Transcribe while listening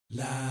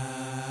La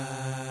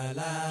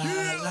la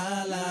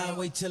la la,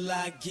 wait till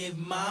I get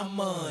my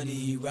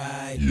money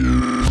right.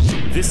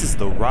 This is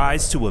the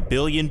Rise to a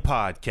Billion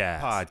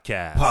podcast.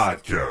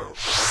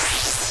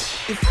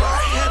 If I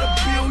had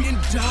 $1 billion,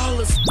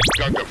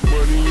 I got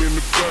money in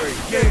the bank.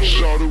 Yeah.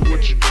 Shout out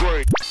what you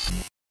drink.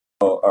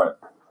 Oh,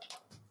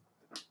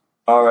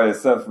 all right,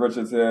 Seth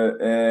Richards here,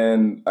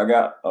 and I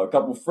got a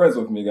couple friends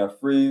with me. Got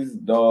Freeze,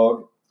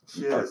 Dawg,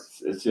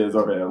 Shizz.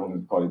 Okay, I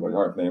wanted to call you by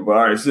your name, but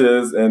all right,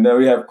 Shizz, and then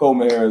we have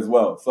Colemen here as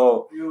well.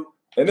 So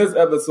in this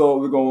episode,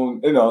 we're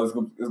going,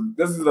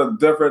 this is a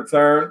different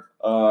turn.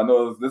 I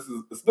know we're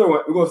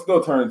going to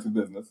still turn into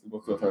business.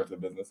 But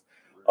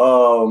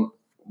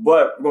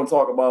we're going to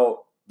talk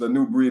about the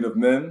new breed of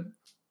men.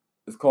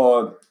 It's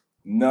called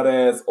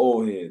nut-ass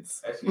old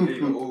heads. Actually, they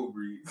the old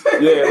breeds. The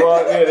new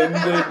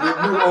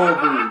old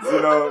breeds,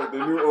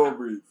 the new old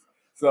breeds.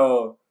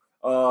 So,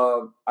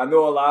 I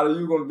know a lot of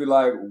you going to be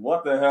like,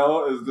 what the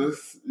hell is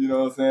this? You know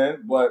what I'm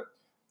saying? But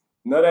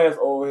nut-ass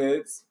old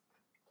heads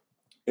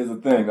is a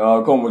thing.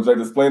 Coleman, would you like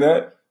to explain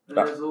that?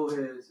 Nut-ass old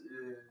heads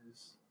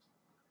is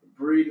a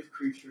breed of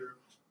creature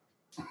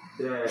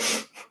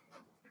that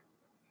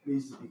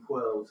needs to be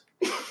quelled.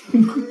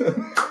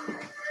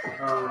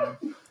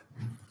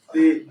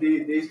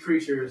 These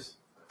creatures,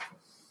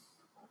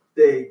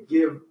 they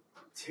give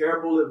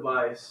terrible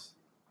advice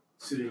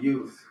to the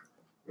youth,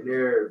 and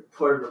they're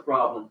part of the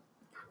problem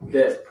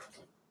that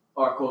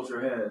our culture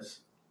has,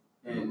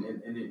 and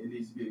it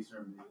needs to be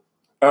exterminated.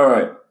 All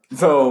right.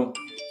 So,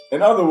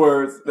 in other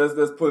words,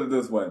 let's put it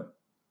this way: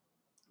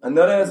 a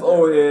nut-ass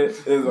old head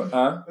is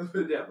Let's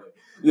put it that way.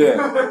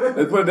 Yeah,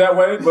 let's put it that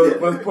way. But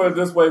let's put it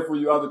this way for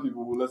you other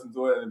people who listen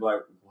to it and be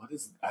like, "What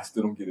is? I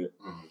still don't get it."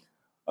 Mm-hmm.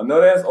 A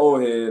nut-ass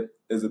old head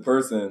is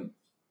an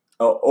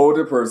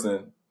older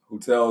person who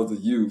tells the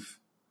youth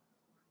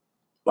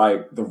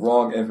like the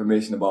wrong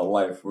information about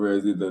life,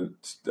 whereas either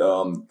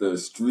the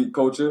street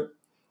culture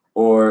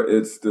or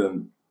it's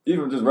the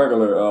even just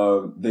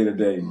regular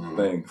day-to-day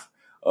things.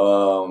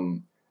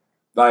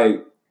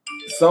 Like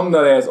some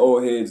nut-ass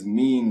old heads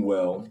mean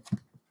well,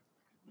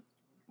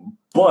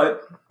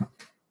 but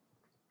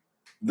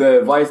the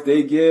advice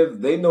they give,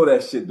 they know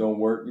that shit don't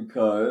work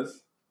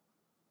because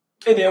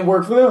it didn't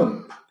work for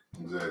them.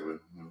 Exactly.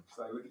 It's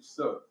like, look at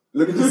yourself.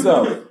 Look at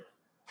yourself.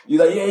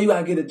 You're like, yeah, you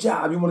gotta get a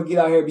job. You want to get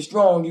out here and be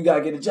strong, you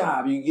gotta get a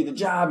job. You get a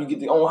job, you get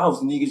your own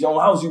house. And you get your own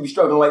house, you be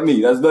struggling like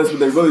me. That's what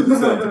they really be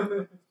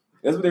saying.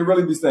 That's what they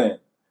really be saying.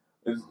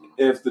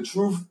 If the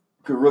truth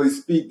could really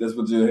speak, that's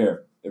what you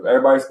hear. If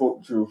everybody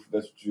spoke the truth,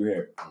 that's what you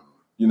hear.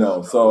 You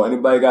know, so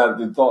anybody got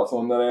the thoughts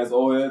on that ass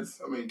old heads?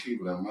 I mean,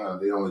 keep it in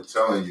mind, they only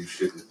telling you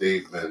shit that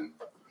they've been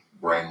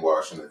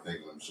brainwashing and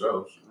thinking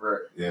themselves. Right.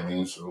 You know what I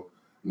mean? So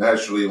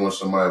naturally, when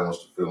somebody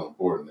wants to feel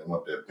important, they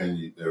want their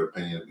opinion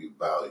to be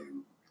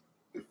valued.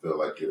 They feel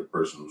like you're the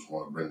person who's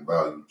going to bring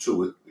value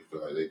to it. They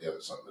feel like they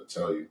got something to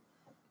tell you.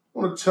 They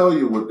want to tell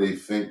you what they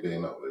think they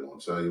know. They want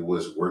to tell you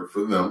what's worked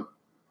for them,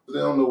 but they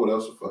don't know what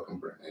else to fucking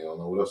bring. They don't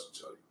know what else to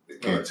tell you. They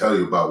can't tell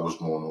you about what's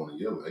going on in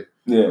your life.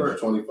 Yeah. They're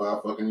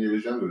 25 fucking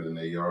years younger than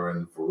they are,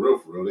 and for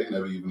real, they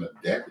never even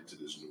adapted to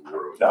this new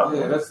world.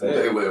 Yeah, that's it.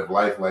 They live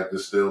life like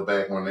this still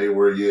back when they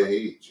were your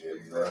age.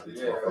 A lot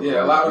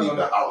of them.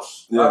 The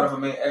house. A lot of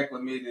them ain't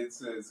acclimated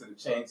to the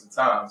change of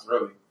times,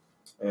 really.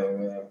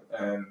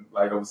 And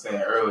like I was saying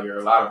earlier,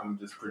 a lot of them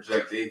just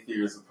project their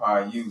fears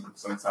upon you.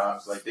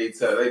 Sometimes, like they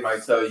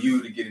might tell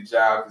you to get a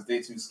job because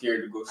they too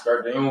scared to go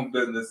start their own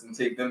business and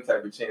take them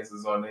type of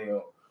chances on their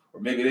own. Or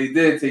maybe they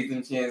did take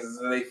them chances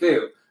and they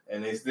failed.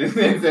 And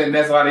and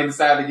that's why they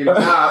decided to get a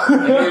job.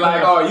 And they're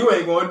like, oh, you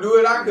ain't going to do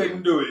it. I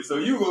couldn't do it. So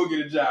you go get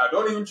a job.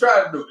 Don't even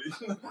try to do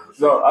it.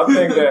 So I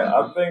think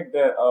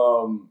that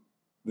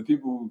the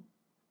people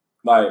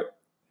like,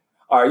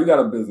 all right, you got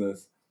a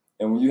business.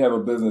 And when you have a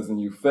business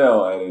and you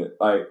fail at it,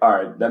 like, all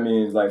right, that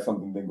means like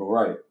something didn't go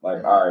right.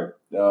 Like, all right,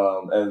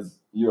 as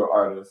you're an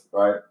artist,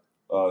 right?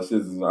 Shizz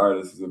is an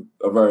artist. He's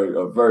a very,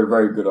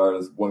 very good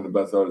artist. One of the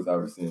best artists I've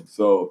ever seen.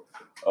 So,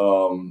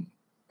 probably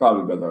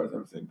the best artist I've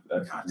ever seen.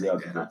 I'll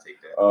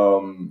take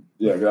that.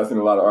 Yeah, because I've seen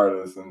a lot of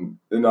artists, and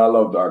I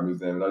love the art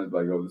museum, and I just be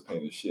like, oh, this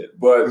painting is shit.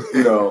 But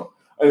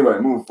anyway,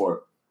 moving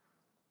forward.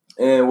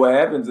 And what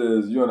happens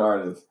is you're an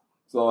artist.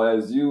 So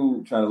as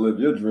you trying to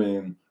live your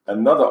dream,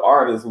 another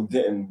artist who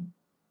didn't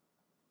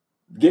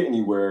get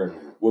anywhere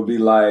would be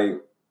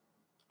like,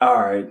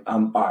 all right,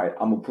 I'm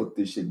gonna put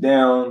this shit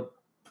down,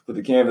 put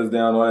the canvas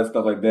down, all that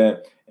stuff like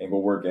that, and go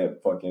work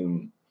at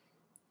fucking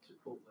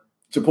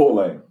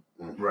Chipotle.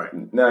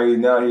 Right. Now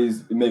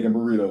he's making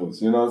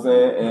burritos, you know what I'm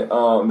saying?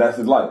 And that's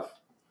his life.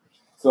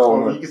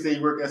 So you can say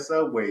you work at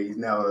Subway. He's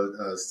now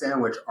a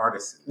sandwich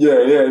artisan.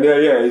 Yeah.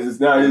 He's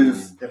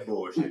that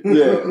bullshit.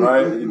 Yeah,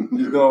 right.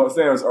 He's doing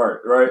sandwich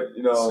art, right?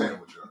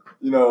 Sandwich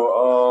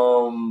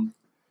art.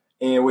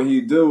 And what he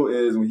do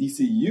is when he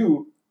see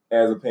you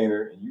as a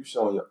painter and you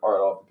showing your art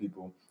off to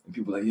people, and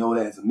people like, yo,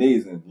 that's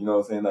amazing. You know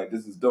what I'm saying? Like,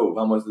 this is dope.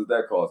 How much does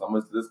that cost? How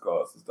much does this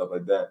cost? And stuff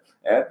like that.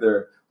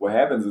 After, what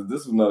happens is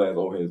this was not as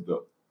old heads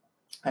built.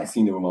 I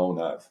seen it with my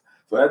own eyes.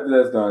 So after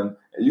that's done,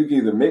 you can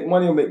either make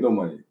money or make no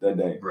money that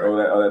day, Right.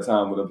 or that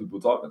time with other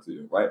people talking to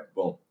you, right?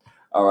 Boom.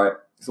 All right.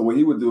 So what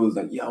he would do is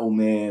like, yo,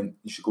 man,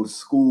 you should go to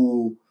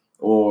school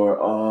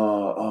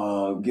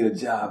or get a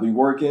job. You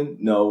working?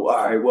 No.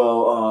 All right.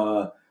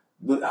 Well,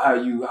 how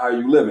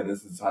you living?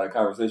 This is how the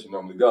conversation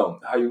normally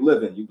go. How you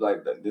living? You be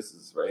like, this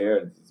is right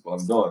here. This is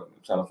what I'm doing.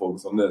 I'm trying to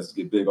focus on this.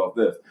 Get big off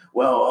this.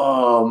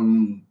 Well,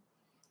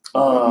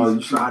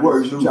 you should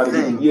work. You should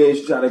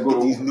try to go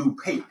get these new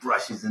paint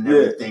brushes and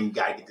everything. You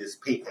gotta get this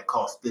paint that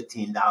costs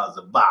 $15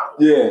 a bottle.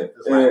 Yeah.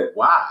 It's like,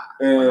 why?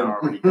 When I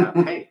already got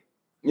paint.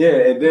 Yeah,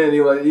 and then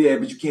you're like, yeah,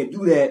 but you can't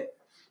do that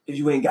if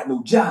you ain't got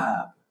no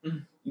job.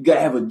 You gotta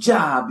have a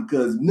job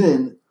because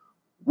men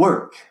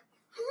work.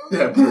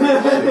 I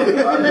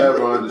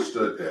never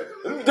understood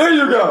that. There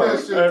you go. Where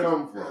that shit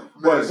come from?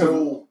 Man,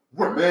 so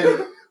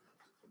men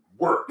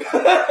work.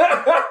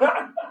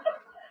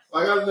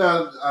 Like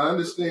I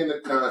understand the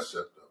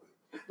concept of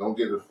it. Don't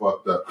get it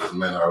fucked up because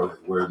men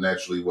we're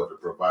naturally the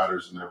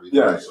providers and everything.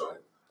 Yeah. So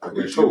I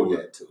guess told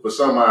that too. For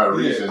some odd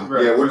reason,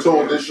 we're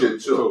told this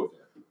shit too.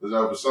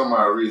 Because for some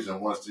odd reason,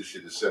 once this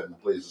shit is set in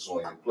place, it's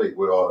on your plate,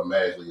 we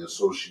automatically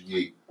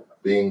associate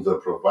being the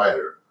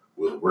provider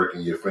with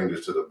working your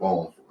fingers to the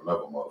bone for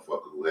another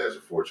motherfucker who has a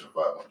Fortune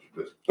 500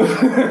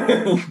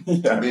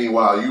 business. Yeah.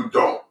 Meanwhile, you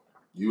don't.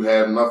 You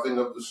have nothing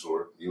of the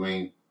sort.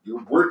 You're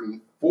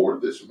working for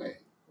this man.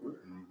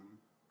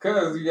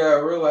 Because you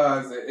gotta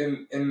realize that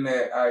in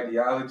that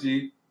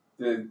ideology,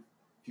 that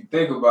if you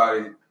think about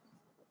it,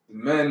 the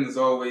men is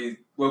always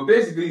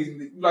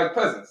basically like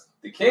peasants.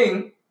 The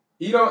king,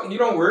 he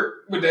don't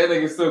work, but that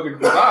nigga still can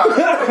provide. So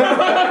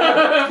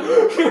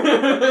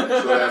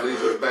that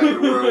leads us back to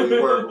where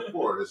we were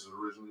before. This is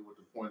originally what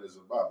the point is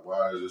about.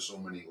 Why is there so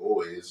many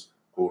old heads,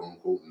 quote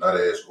unquote,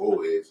 nut-ass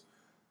old heads,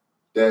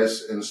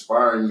 that's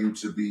inspiring you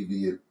to be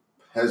the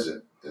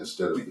peasant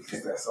instead of the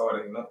king? That's all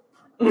they know.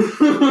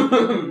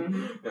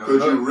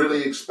 Could you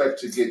really expect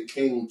to get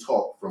king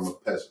talk from a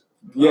peasant?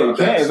 Yeah, you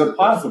can. Is it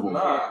possible?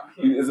 Nah.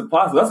 Is it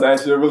possible? That's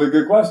actually a really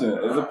good question.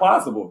 Is it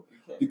possible?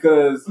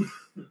 Because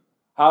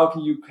how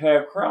can you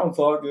have crown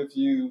talk if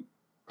you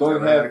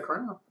don't have a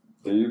crown?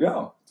 There you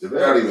go. They're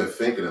not even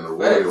thinking in a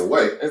royal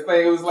way. It's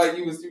like, it was like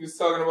you was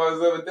talking about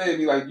this other day.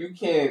 Be like, you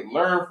can't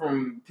learn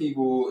from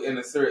people in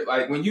a certain,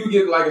 like when you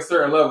get like a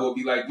certain level,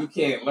 be like, you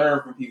can't learn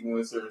from people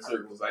in certain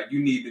circles. Like you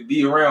need to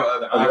be around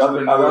other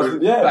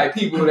entrepreneurs, like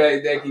people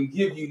that can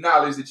give you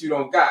knowledge that you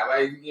don't got.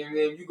 Like and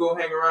then you go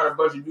hang around a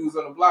bunch of dudes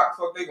on the block,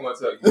 fuck they gonna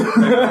tell you. It's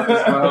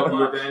gonna help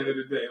you at the end of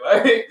the day.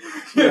 Like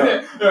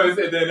and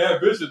then that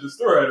bitch at the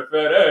store had a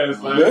fat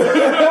ass. Like,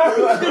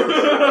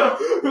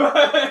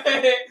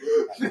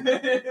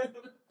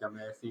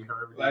 Dumbass seen her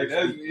every day. Like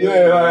that's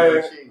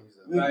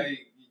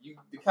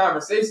the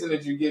conversation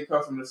that you get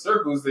comes from the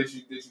circles that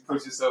you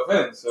put yourself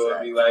in. So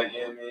it'd be like,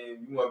 yeah,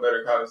 man, you want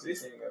better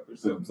conversation, you gotta put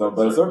yourself in some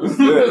better circles.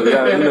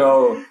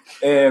 Yeah,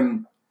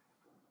 and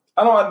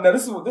I don't. Now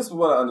this is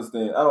what I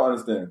understand. I don't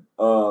understand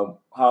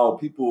how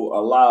people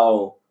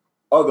allow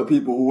other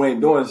people who ain't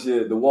doing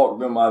shit to walk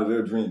them out of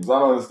their dreams. I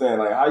don't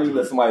understand like how you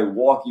let somebody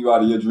walk you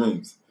out of your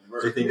dreams.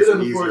 They think it's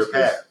an easier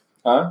path.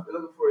 Huh? They're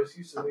looking for an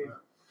excuse to leave.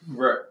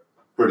 Right.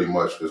 Pretty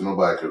much, because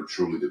nobody could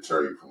truly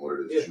deter you from what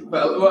it is you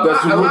that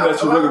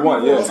you really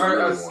want. Yeah,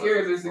 are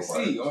scared to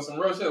succeed on some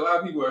real shit. A lot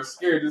of people are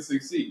scared to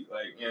succeed.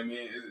 Like, you know what I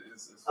mean,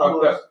 it's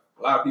fucked up.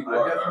 A lot of people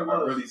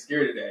are really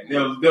scared of that.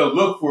 They'll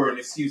look for an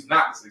excuse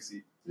not to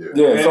succeed.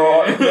 Yeah.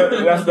 So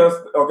that's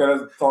okay.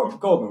 Let's talk to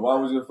Coleman. Why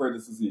was you afraid to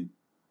succeed?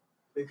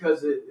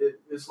 Because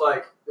it's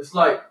like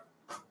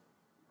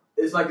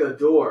a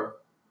door.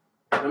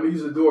 Let me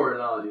use a door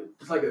analogy.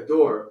 It's like a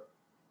door.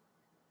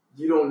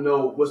 You don't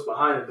know what's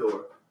behind the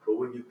door. But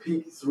when you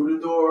peek through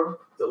the door,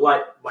 the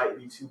light might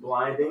be too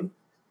blinding,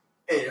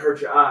 and it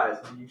hurts your eyes,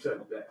 and you shut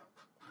it back.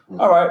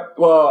 All right.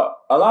 Well,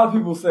 a lot of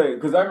people say,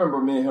 because I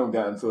remember me and him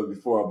got into it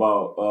before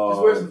about.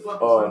 Just wear some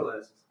fucking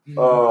sunglasses.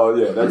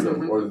 Yeah, that's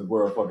it. Or just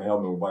wear a fucking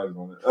helmet with visors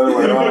on it.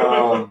 Anyway,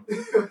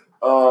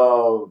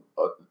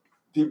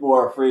 people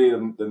are afraid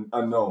of the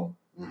unknown,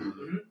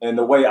 and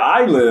the way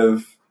I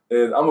live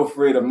is I'm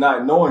afraid of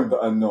not knowing the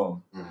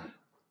unknown.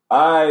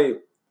 I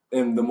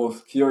am the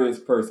most curious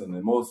person,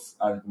 and most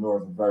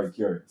entrepreneurs are very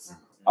curious.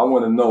 I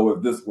want to know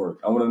if this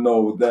worked. I want to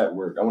know if that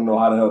worked. I want to know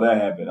how the hell that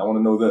happened. I want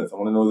to know this. I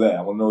want to know that.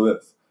 I want to know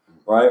this.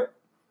 Right?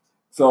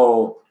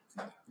 So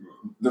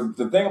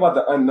the thing about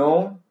the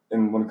unknown,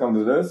 and when it comes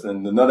to this,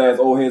 and the nut-ass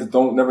old heads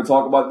don't never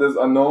talk about this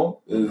unknown,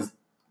 is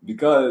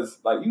because,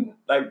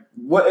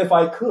 what if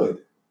I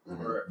could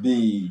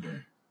be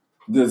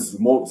this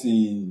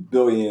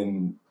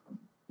multi-billion,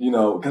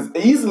 because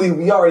easily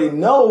we already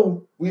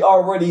know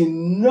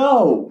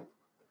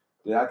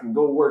that I can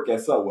go work at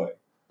Subway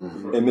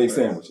and make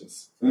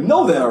sandwiches. We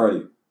know that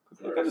already.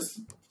 I just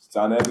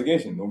sign the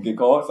application. Don't get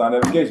called, sign the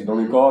application.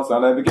 Don't get called,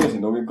 sign the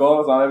application. Don't get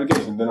called, sign the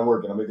application. Then I'm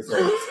working. I'm making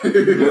sandwiches. You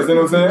understand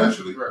what I'm saying?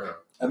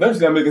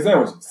 Eventually I'm making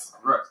sandwiches.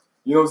 Right.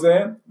 You know what I'm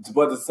saying?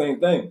 But the same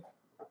thing.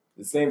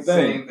 Same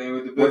thing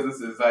with the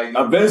businesses. Like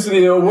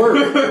eventually it'll work.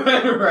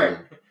 Right.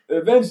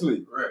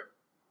 Eventually. Right.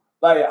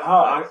 Like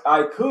how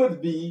I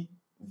could be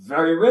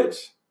very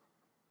rich.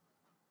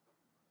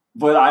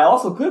 But I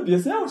also could be a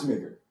sandwich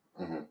maker.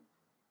 Mm-hmm.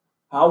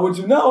 How would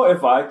you know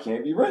if I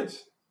can't be rich?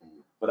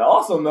 But I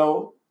also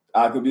know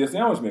I could be a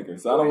sandwich maker,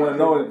 so I don't want to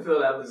know it. Fill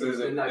the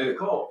application and not get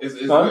called. Which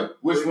You one?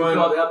 fill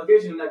out the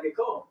application and not get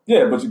called.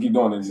 Yeah, but you keep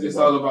doing it. It's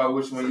all about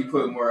which one you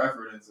put more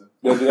effort into.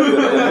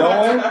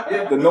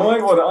 The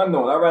knowing or the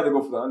unknown. I'd rather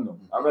go for the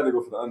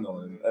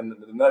unknown. And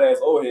the nut ass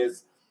old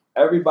heads,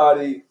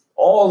 everybody,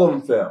 all of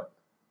them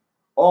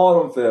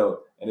failed.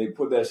 And they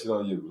put that shit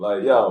on you.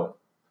 Like, yo,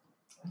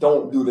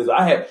 don't do this.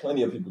 I had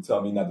plenty of people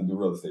tell me not to do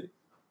real estate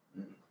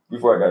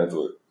before I got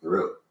into it.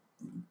 Really?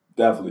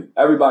 Definitely.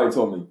 Everybody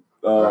told me.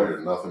 I hear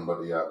nothing but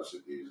the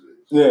opposite these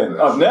days. Yeah.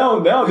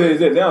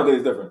 Nowadays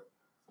it's different.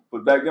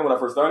 But back then when I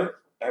first started,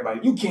 everybody,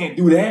 you can't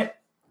do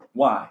that.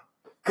 Why?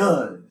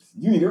 Because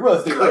you need a real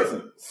estate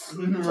license.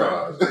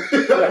 Right.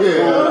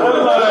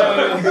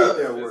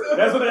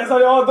 That's how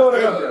y'all doing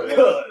it.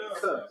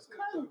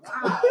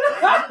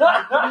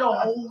 Your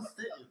whole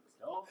sentence,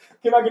 dog.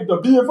 Can I get the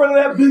B in front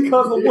of that?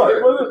 Because of what?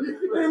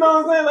 You know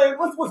what I'm saying? Like,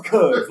 what's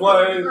cuz?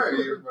 Like,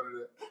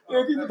 yeah,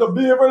 can you get the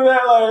B in front of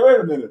that? Like, wait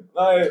a minute.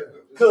 Like,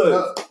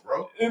 cuz.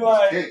 Bro. And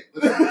like,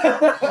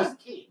 Just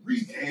kidding.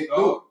 We can't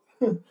do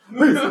it.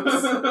 reasons.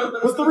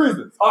 What's the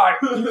reasons? All right,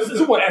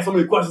 you want to ask so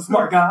many questions,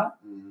 smart guy.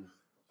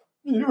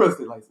 You need a real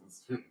estate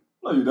license.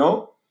 No, you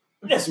don't.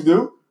 Yes, you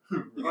do.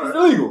 It's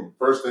illegal.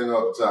 First thing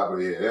off the top of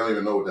the head, they don't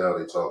even know what the hell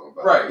they're talking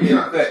about. Right,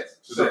 yeah, facts.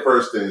 Just the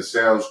first thing, it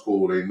sounds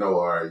cool. They know,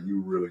 all right,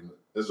 you really know.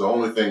 That's the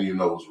only thing you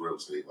know is real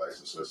estate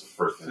license. So that's the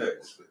first thing they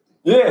expect.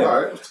 Yeah.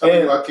 All right, tell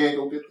you I can't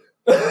go get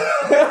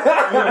that.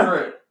 Yeah,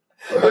 right.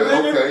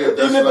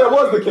 Even if that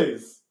was the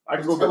case, I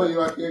can go get telling that.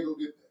 you I can't go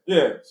get that.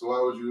 Yeah. So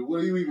why would you?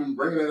 What are you even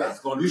bringing that up? That's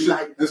gonna You be should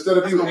like- instead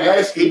of that's you gonna be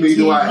asking me,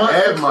 18 do I months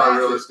have of my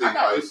real classes. estate I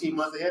got license? 18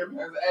 months ahead of me.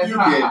 You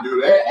can't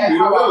do that. You need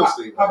a real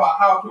estate license.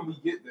 How can we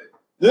get that?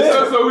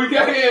 Yeah. So we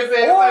got here and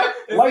say,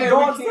 Like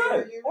Dawg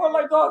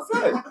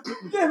said.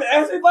 You can't even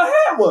ask me if I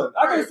had one.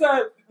 I could have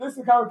said, this is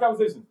a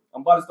conversation.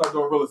 I'm about to start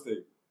doing real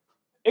estate.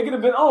 It could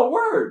have been, oh,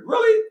 word.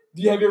 Really?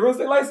 Do you have your real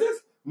estate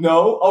license?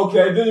 No.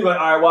 Okay. Then you're like,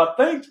 all right, well, I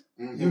think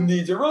you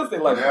need your real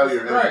estate license. Now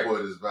your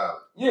input is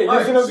valid. Yeah, you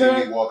Right. see what I'm See me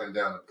saying? walking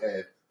down the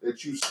path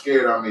that you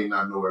scared I may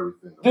not know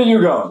everything. There you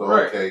go. So,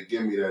 Right. okay,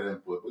 give me that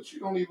input, but you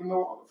don't even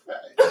know all the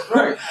facts.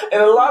 Right.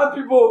 And a lot of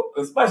people,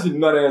 especially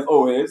nut-ass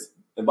old heads,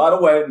 and by the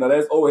way,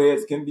 nut-ass old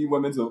heads can be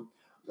women too.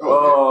 A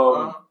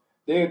lot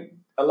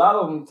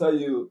of them tell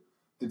you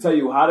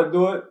how to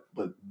do it,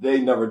 but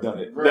they never done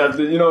it. Right.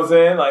 You know what I'm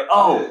saying? Like,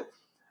 I'll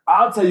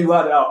tell you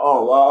how to.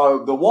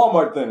 The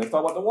Walmart thing. Let's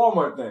talk about the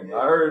Walmart thing. Yeah.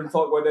 I heard him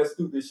talk about that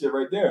stupid shit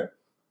right there.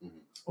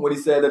 When he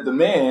said that the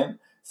man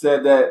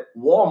said that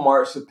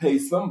Walmart should pay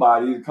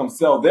somebody to come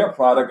sell their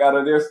product out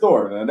of their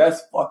store. Now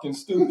that's fucking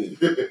stupid.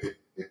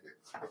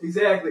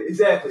 Exactly.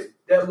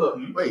 That look.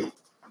 Wait.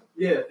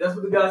 Yeah, that's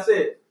what the guy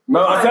said.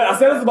 No, I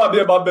said it's about be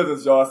about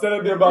business, y'all. I said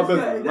it'd be about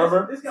business.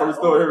 Remember? So we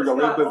still here we go.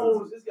 We're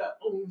business. This guy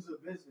owns a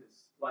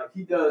business. Like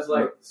he does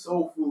like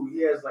soul food.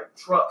 He has like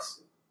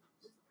trucks.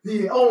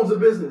 He owns a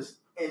business.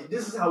 And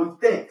this is how he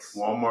thinks.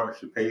 Walmart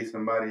should pay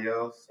somebody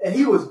else. And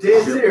he was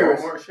dead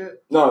serious. Walmart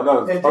shit?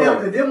 No.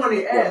 And then when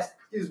they asked,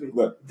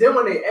 then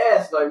when they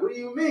asked, like, what do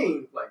you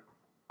mean? Like,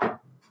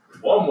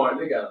 Walmart,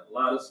 they got a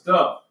lot of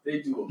stuff.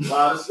 They do a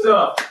lot of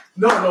stuff.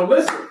 No,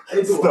 listen.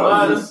 They do a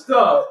lot of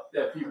stuff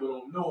that people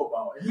don't know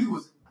about. And he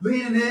was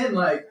leaning in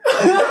like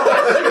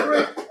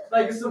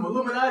it's some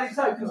Illuminati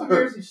type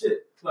conspiracy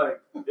shit.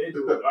 Like, they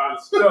do a lot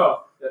of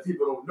stuff that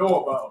people don't know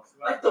about.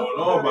 Like, don't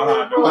know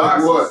behind the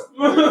boxes.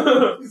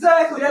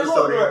 Exactly.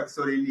 That's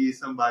So they need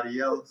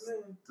somebody else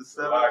to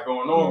sell. A lot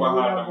going on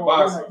behind the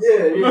boxes.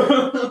 Yeah.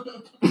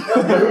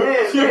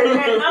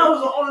 And I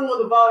was the only one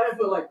to buy in,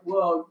 but like,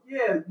 well,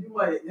 yeah, you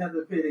might have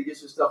to pay to get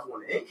your stuff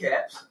on the end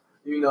caps,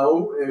 you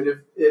know, and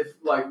if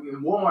like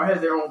Walmart has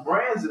their own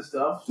brands and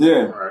stuff,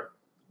 yeah,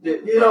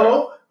 you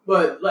know.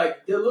 But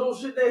like the little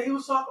shit that he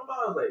was talking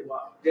about, I was like,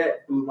 wow,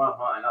 that blew my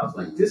mind. I was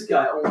like, this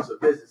guy owns a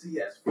business. He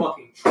has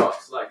fucking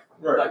trucks, like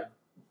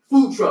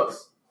food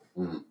trucks.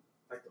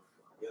 Like the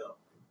fuck, yo,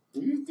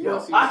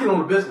 I can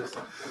own a business.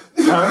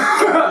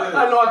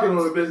 I know I can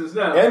own a business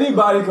now.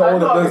 Anybody can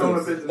own a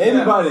business.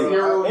 Anybody can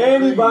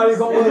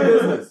own a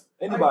business.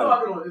 Anybody.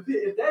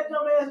 If that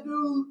dumbass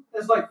dude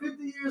that's like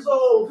 50, 60 years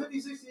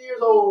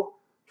old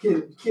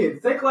can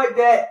think like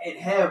that and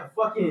have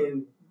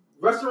fucking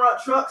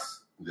restaurant trucks.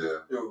 Yeah.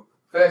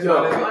 I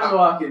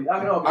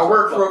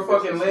work for a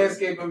fucking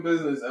landscaping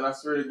business, and I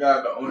swear to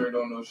God, the owner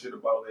don't know shit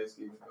about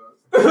landscaping.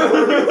 That's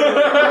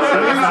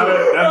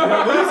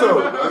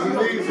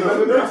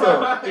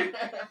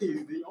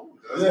He's the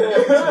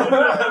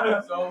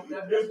owner. So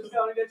that business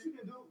county that you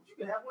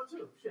can have one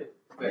too. Shit.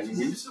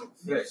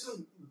 Get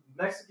some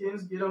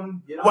Mexicans, get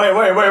them. Wait, whoa.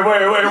 What's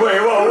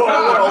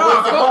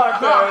the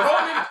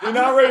podcast? You're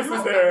not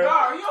racist there.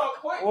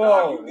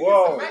 Whoa.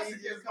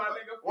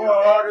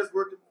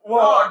 I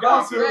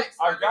got you. Let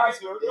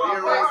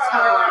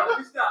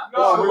me stop.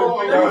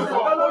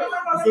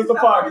 This is the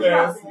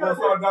podcast. Let's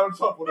start Donald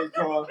Trump with this,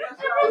 John.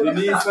 You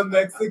need some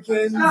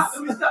Mexicans. Stop.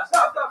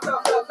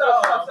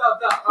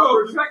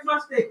 retract my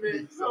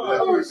statement.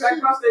 I'll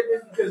retract my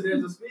statement because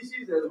there's a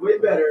species that's way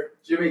better,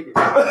 Jamaican.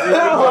 All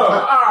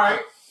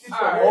right.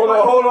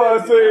 Hold on.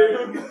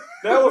 See,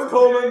 that was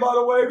Coleman, by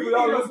the way. For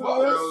y'all listening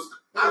to this.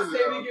 I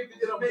say we get the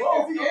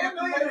Jamaicans and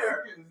the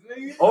Mexicans,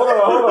 nigga. Hold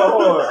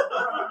on.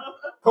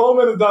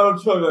 Coleman is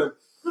Donald Trump. Like,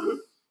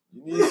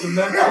 you need some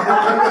Mexicans.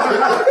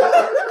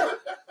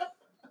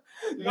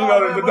 You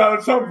know the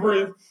Donald Trump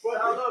brief. But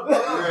I love it.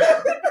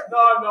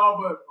 No,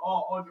 but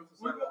all jokes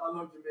aside, I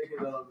love Jamaicans,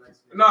 I love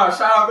Mexicans. Nah,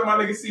 shout out to my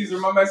nigga Caesar,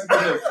 my Mexican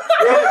nigga.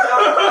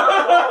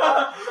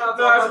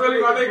 That's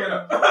really my nigga.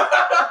 Shout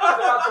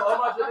out to all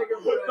my Jamaican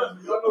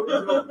friends. Y'all know the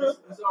jokes.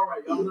 It's all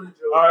right. Y'all know the jokes.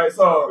 All right,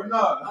 so No,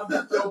 I'm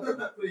just joking.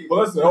 Please. but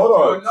listen, hold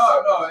on.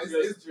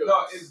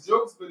 It's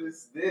jokes, but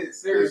it's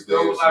serious It's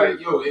though. dead Like,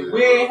 serious. yo, if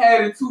we ain't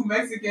had the 2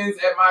 Mexicans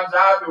at my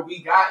job and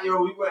we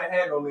wouldn't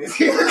have no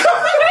landscape.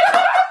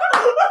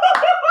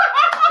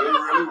 They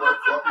really work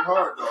fucking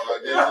hard though.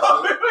 Like they We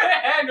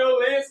wouldn't have no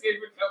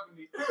landscaping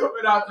company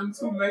without them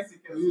 2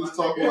 Mexicans. he was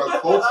talking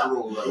about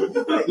cultural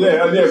level.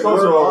 Yeah,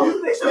 cultural.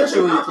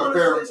 Especially when you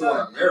compare him to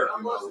an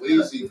American, a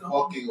lazy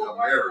fucking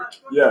American.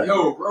 Yeah.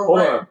 Yo, bro, Hold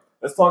right. on.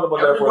 Let's talk about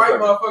that Every for a white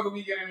second. motherfucker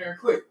we get in there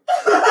quick.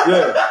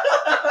 Yeah.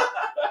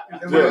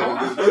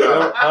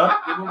 Huh?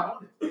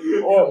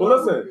 Oh, but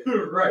listen.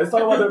 Right. Let's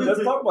talk about that.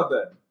 Let's talk about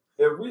that.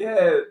 If we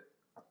had,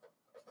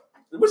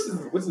 which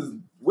is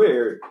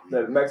weird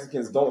that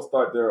Mexicans don't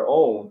start their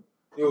own.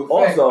 Yo,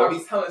 Also- I be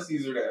telling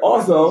Caesar that.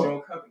 also- Your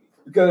own company.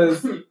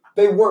 Because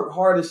they work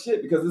hard as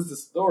shit. Because this is a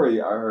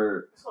story I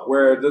heard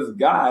where this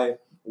guy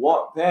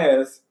walked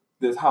past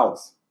this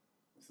house.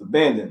 It's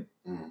abandoned,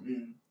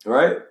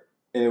 right?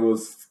 And it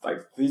was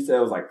like, he said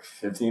it was like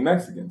 15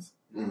 Mexicans,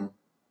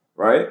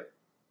 right?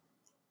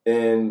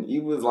 And he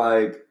was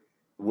like,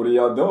 what are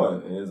y'all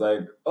doing? And he's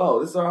like, oh,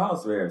 this is our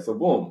house right here. So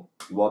boom,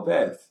 he walked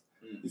past.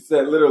 He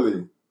said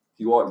literally,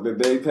 he walked the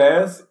day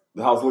past,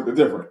 the house looked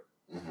different.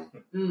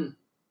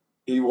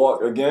 He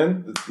walked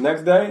again the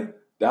next day,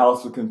 the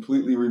house was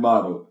completely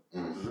remodeled.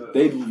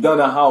 They've done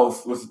a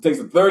house, which takes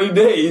 30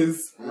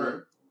 days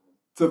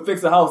to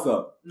fix a house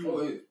up.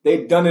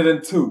 They've done it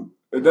in 2.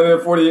 They've done it in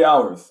 48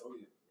 hours.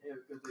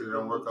 They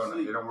don't work on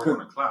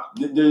the clock.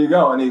 There you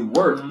go. And they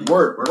work.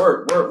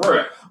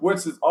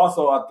 Which is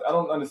also, I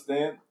don't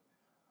understand.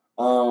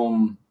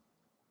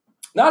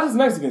 Not just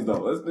Mexicans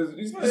though.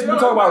 We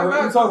talk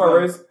about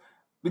race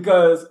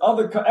because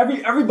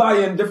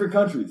everybody in different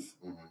countries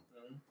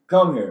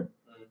come here.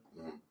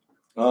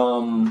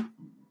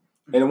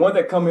 And the ones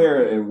that come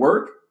here and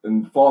work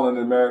and fall in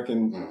the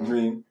American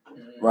dream,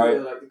 right?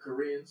 Yeah, like the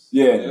Koreans.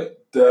 Yeah,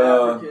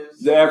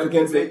 the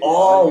Africans, they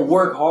all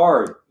work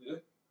hard.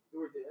 They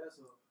work their ass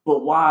off.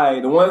 But why?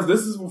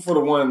 This is for the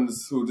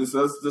ones who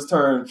let's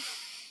turn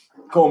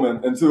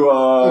Coleman into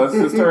let's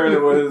just turn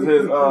it with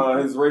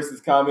his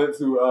racist comment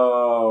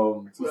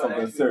to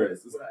something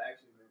serious.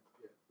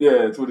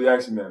 Yeah, to the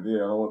action man. Yeah,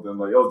 I don't want them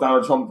like, yo,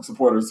 Donald Trump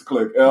supporters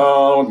click. I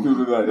don't want people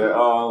to do like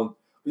that.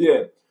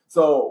 Yeah.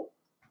 So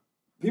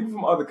people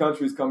from other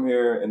countries come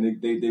here and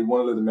they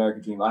want to live the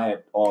American dream. I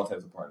had all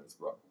types of partners,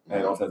 bro. I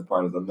had all types of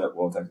partners. I've met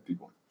all types of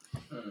people.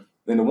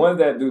 Then the ones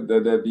that do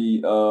that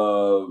be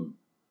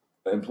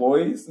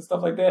employees and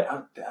stuff like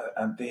that,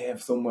 they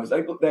have so much.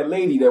 Like that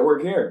lady that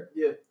work here.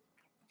 Yeah.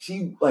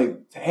 She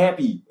like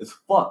happy as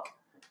fuck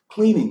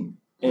cleaning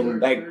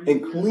and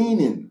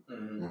cleaning.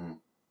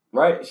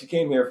 Right? She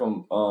came here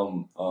from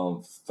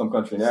some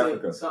country in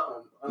Africa.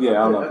 Yeah, I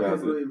don't know if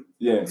that's it.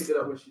 Yeah. Pick it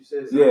up when she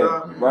said it.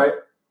 Yeah, right?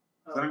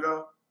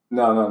 Senegal?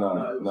 No.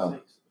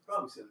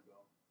 Probably Senegal.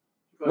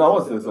 No, it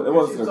wasn't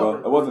Senegal.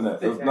 It wasn't that.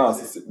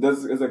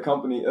 It's a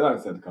company. I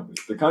said the company.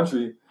 The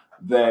country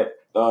that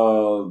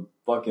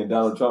fucking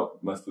Donald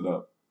Trump messed it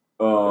up.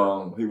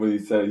 He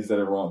said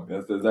it wrong.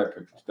 That's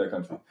that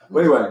country. But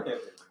anyway,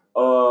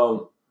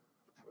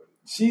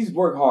 she's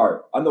worked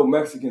hard. I know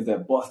Mexicans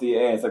that bust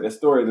their ass. Like that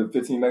story, the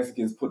 15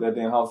 Mexicans put that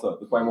damn house up.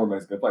 There's probably more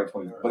Mexicans, probably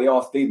 20. But they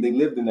all stayed. They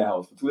lived in that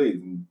house for 2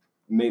 days and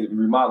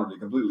remodeled it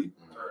completely.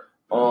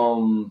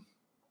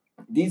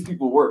 These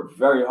people work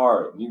very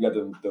hard. You got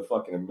the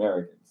fucking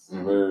Americans,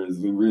 whereas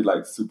we read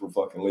like super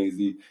fucking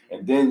lazy.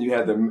 And then you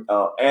have the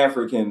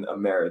African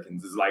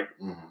Americans. It's like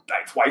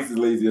twice as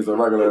lazy as a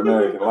regular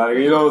American. Like,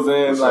 you know what I'm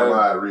saying? For some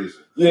odd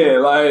reason. Yeah,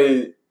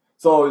 like,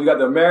 so you got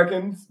the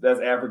Americans, that's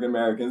African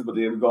Americans, but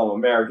they call them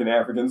American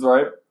Africans,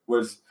 right?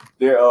 Which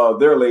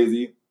they're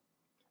lazy,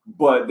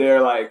 but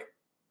they're like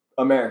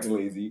American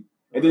lazy.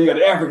 And then you got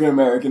the African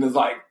American is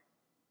like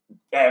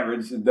the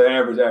average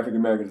African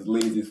American is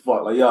lazy as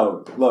fuck. Like,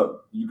 yo,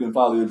 look, you can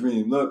follow your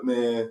dream. Look,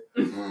 man,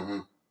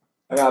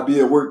 I gotta be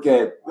at work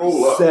at 7.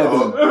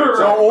 Or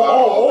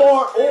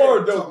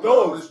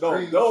those is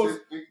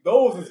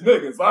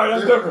niggas. All right,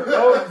 that's different.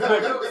 Those is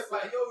niggas. It's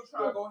like, yo, you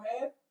trying to go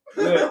ahead?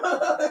 Yeah.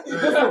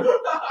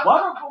 Why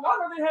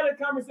don't they have a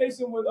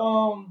conversation with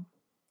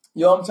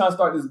yo, I'm trying to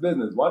start this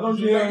business. Why don't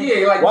you?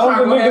 Why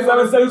don't the niggas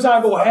ever say you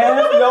trying to go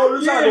half? Yo,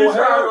 you trying to go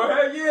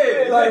half?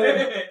 Yeah, like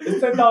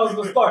it's $10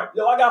 to start.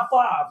 Yo, I got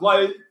 5.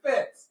 Like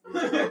facts.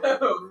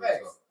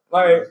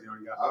 Like,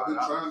 I've been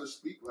trying to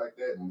speak like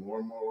that more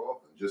and more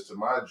often, just to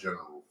my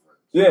general friends.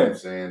 Yeah. You know what I'm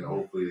saying?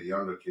 Hopefully the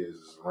younger kids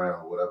is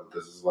around or whatever,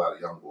 because there's a lot of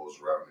young boys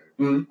around here.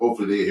 Mm-hmm.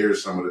 Hopefully they hear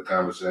some of the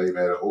conversation. Even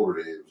had an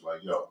older head. It was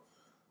like, yo,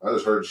 I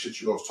just heard the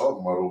shit you was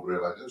talking about over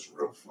there. Like, that's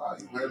real fly.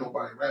 You hear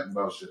nobody rapping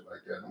about shit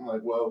like that. I'm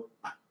like, well,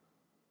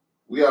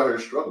 we out here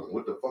struggling.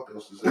 What the fuck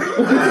else is there?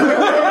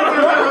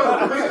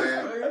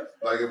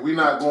 Like, if we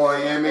not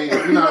going, you know what I mean?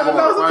 If we not going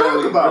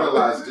to finally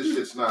realize this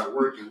shit's not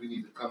working, we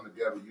need to come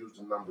together, use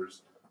the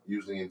numbers,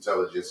 use the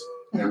intelligence,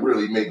 and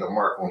really make a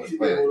mark on this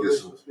planet.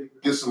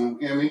 Get some,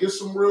 you know what I mean? Get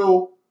some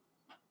real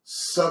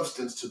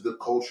substance to the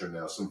culture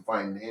now, some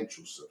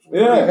financial substance.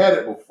 Yeah. We had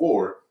it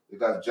before. They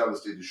got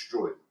jealous. They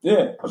destroyed it.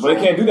 Yeah, but they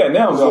can't do that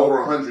now, It was though.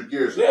 over 100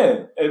 years ago.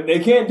 Yeah, and they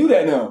can't do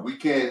that now. We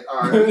can't.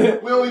 All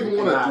right, we don't even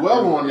want to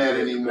dwell on that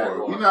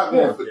anymore. We're not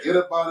going to forget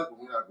about it, but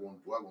we're not going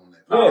to dwell on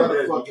that. Yeah. How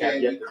the fuck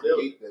can you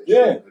create that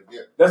Yeah. shit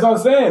again? That's what I'm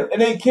saying. And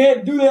they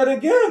can't do that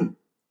again.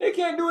 They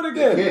can't do it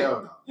again. They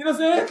can't. You know what I'm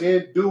saying? They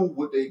can't do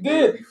what they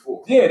did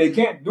before. Yeah, they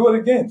can't do it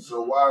again.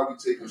 So why are we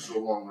taking so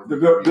long to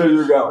There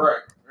you go. Right.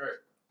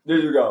 There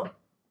you go.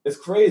 It's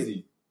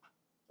crazy.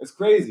 It's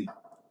crazy.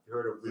 You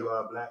heard of We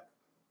Are Black?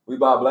 We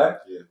Buy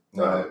Black? Yeah.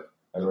 No.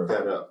 I Look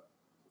heard. that up.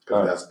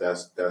 Because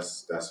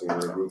that's one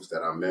of the groups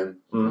that I'm in.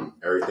 Mm-hmm.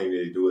 Everything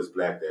they do is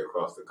black. They're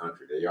across the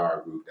country. They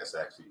are a group that's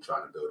actually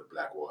trying to build a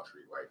Black Wall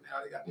Street right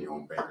now. They got their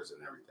own bankers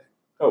and everything.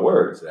 Oh,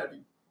 word. So that'd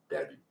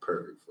be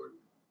perfect for you.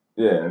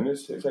 Yeah, and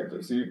this check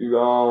this. So you can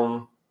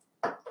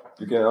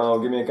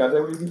get me in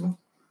contact with these people?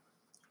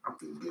 I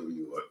can give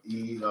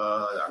you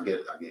I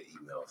get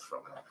emails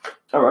from them.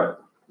 All right.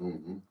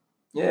 Mm-hmm.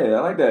 Yeah, I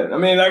like that. I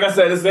mean, like I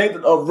said, this ain't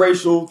a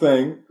racial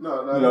thing.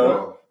 No, you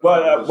know?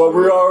 But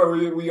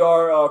we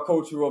are a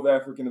culture of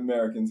African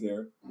Americans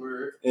here,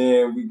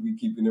 and we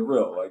keeping it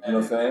real, like you know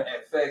what I'm saying.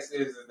 And facts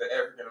is that the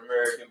African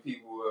American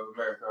people of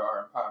America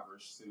are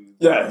impoverished too.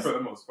 Yes. For the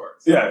most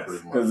part. Yes,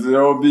 because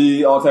there will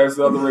be all types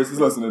of other races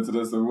listening to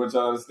this, so we want you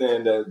to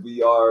understand that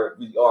we are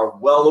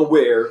well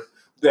aware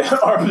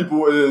that our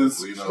people is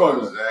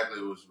struggling.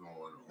 Exactly what's going on.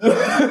 We know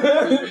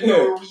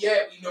where we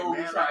at. We know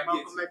where we're trying to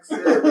get to.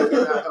 We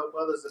cannot help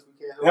others if we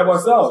can't Help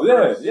ourselves.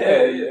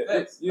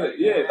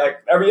 Yeah. Like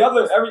every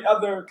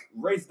other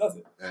race does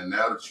it. And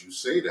now that you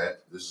say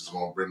that, this is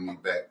going to bring me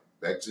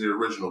back to the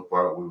original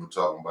part we were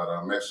talking about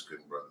our Mexican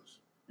brothers.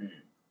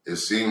 Mm-hmm. It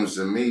seems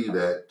to me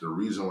that the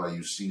reason why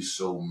you see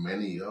so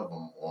many of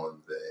them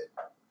on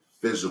that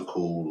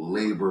physical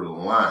labor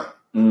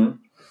line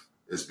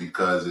is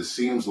because it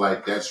seems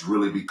like that's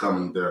really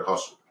becoming their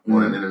hustle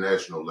on an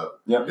international level.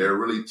 Yep. They're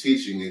really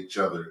teaching each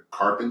other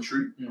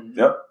carpentry. Mm-hmm.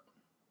 Yep.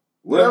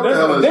 Whatever the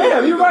hell is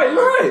damn, you're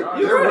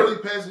right. They're really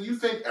passing. You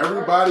think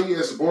everybody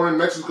that's born in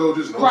Mexico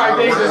just knows Right, how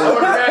to they just you know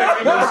what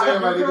I'm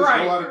saying? Like they just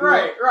know how to do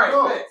it. Right.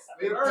 No,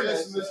 they're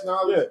passing this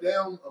knowledge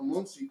down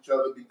amongst each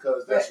other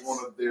because that's one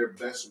of their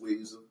best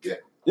ways of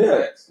getting.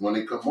 Yeah. When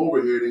they come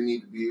over here, they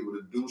need to be able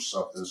to do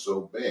something.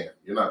 So, bam,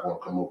 you're not going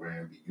to come over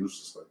here and be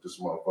useless like this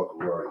motherfucker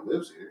who already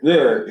lives here.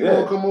 Yeah. You're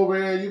going to come over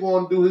here and you're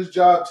going to do his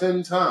job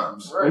 10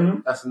 times. Right. Mm-hmm.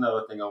 That's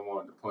another thing I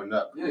wanted to point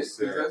up. Yes,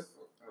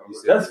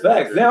 That's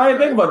facts. Now I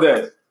didn't think about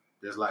that.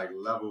 There's like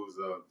levels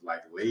of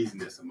like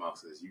laziness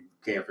amongst us. You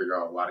can't figure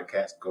out why the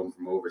cats come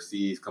from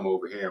overseas, come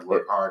over here and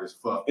work hard as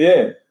fuck.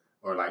 Yeah.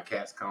 Or like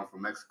cats come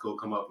from Mexico,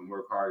 come up and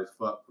work hard as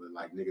fuck, but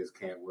like niggas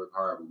can't work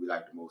hard, but we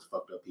like the most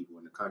fucked up people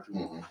in the country.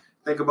 Mm-hmm.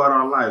 Think about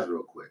our lives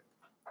real quick.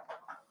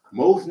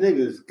 Most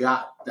niggas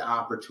got the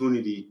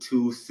opportunity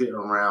to sit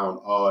around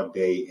all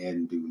day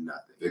and do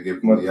nothing. They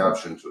give you the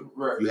option to.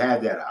 Right. You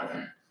had that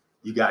option.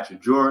 You got your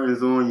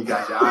Jordans on, you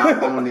got your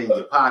iPhone in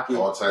your pocket.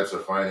 All types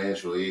of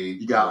financial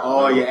aid. You got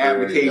all your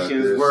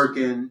applications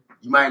working.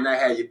 You might not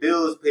have your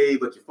bills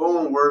paid, but your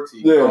phone works, so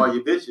you can call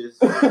your bitches.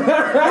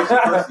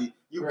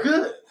 You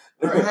good.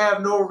 You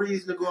have no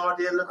reason to go out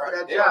there and look for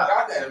that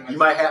job. You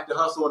might have to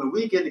hustle on the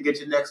weekend to get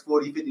your next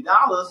 $40,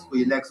 $50 for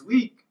your next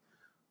week,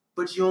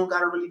 but you don't got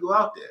to really go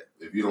out there.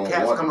 If you don't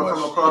cats want coming much,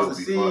 from across the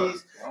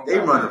seas, they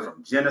running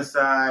from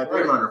genocide.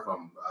 They running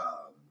from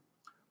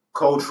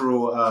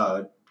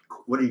cultural.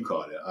 What do you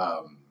call it?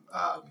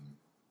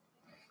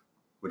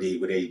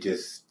 Where they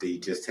just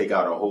take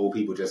out a whole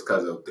people just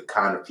because of the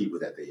kind of people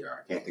that they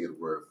are. I can't think of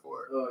the word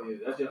for it. Oh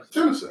yeah, that's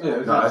genocide.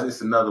 Yeah, no,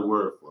 it's another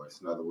word for it.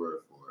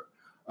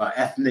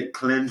 Ethnic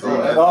cleansing.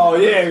 Oh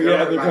yeah,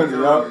 ethnic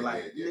cleansing.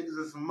 Like niggas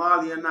in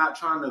Somalia are not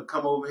trying to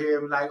come over here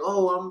and be like,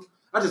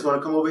 I just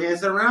want to come over here and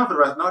sit around for the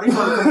rest. No, they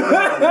want to come over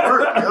here and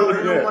work.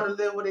 They don't want to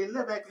live where they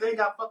live at because they ain't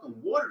got fucking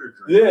water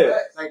to drink. Yeah.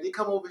 Like, they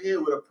come over here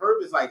with a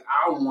purpose, like,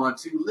 I want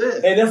to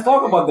live. Hey, let's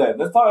talk about that.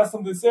 Let's talk about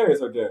something serious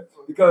right there.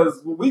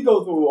 Because what we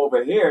go through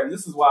over here, and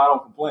this is why I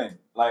don't complain.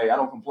 Like, I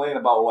don't complain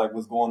about, like,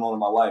 what's going on in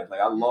my life. Like,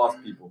 I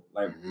lost people.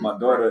 Like, my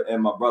daughter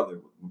and my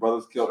brother. My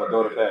brother's killed, my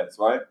daughter passed,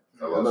 right?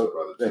 I lost my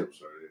brother, too.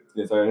 Sorry.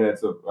 Yes, I had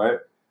too, right?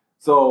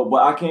 So,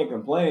 but I can't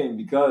complain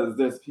because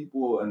there's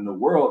people in the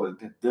world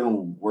that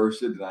doing worse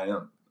shit than I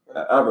am.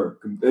 Ever.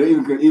 They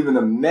even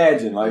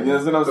imagine. Like, you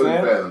know what I'm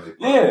saying?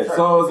 Yeah.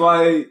 So it's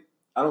like,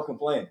 I don't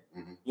complain.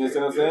 You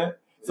understand what I'm saying?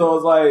 So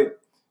it's like,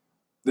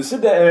 The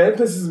shit that it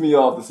pisses me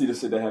off to see the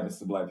shit that happens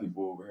to black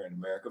people over here in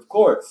America, of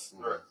course.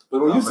 Right.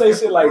 But when you say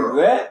shit like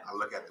that, I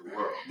look at the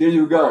world. There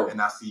you go. And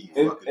I see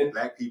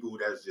black people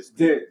that's just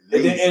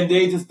and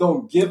they just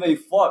don't give a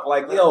fuck.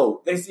 Like,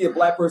 yo, they see a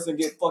black person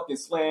get fucking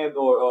slammed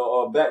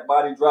or back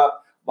body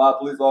dropped by a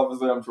police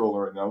officer. I'm trolling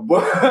right now,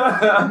 but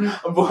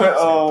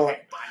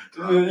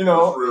you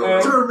know,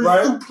 right?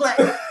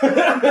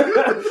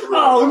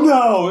 Oh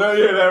no, you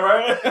hear that,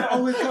 right?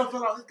 Oh, it's gun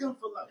fall out. It's gun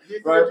fall out. You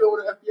Right. know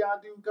what the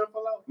FBI do? Gun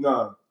fall out?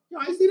 No, Yo,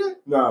 ain't see that?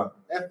 no.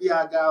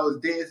 FBI guy was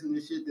dancing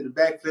and shit. Did a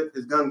backflip.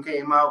 His gun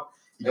came out.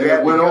 He And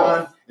grabbed it went the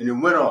gun off. and it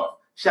went off.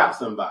 Shot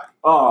somebody.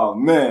 Oh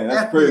man,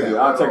 that's FBI, crazy.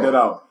 I'll check that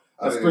out.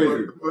 That's I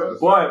didn't crazy. know.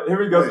 But here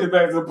we go. Let's get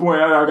back to the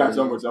point. I got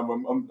you.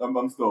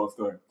 I'm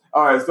still.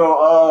 All right.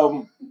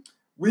 So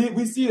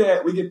we see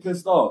that we get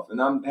pissed off, and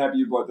I'm happy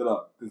you brought that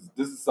up because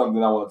this is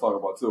something I want to talk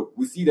about too.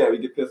 We see that we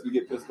get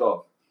pissed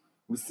off.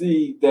 We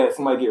see that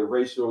somebody get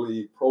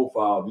racially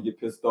profiled. We get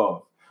pissed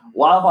off.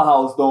 Waffle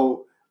House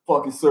don't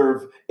fucking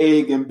serve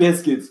egg and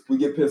biscuits. We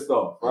get pissed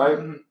off, right?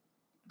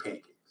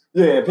 Pancakes.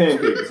 Yeah,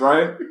 pancakes,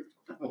 right?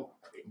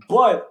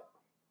 But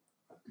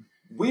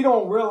we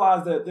don't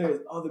realize that there's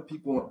other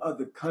people in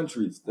other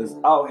countries that's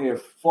out here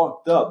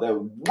fucked up that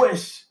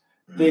wish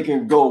they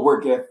can go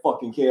work at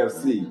fucking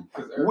KFC.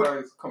 Because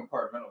everybody's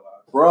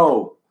compartmentalized.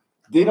 Bro,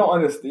 they don't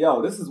understand.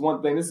 Yo, this is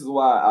one thing. This is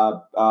why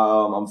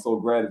I'm so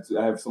gratitude.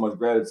 I have so much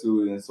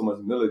gratitude and so much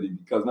humility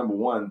because number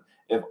one,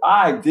 if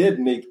I did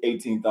make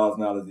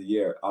 $18,000 a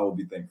year, I would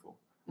be thankful.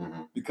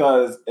 Mm-hmm.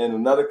 Because in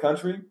another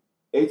country,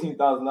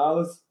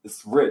 $18,000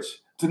 is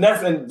rich.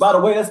 And by the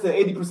way, that's the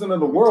 80% of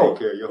the world.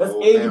 That's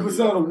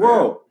 80% of the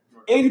world.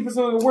 80%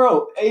 of the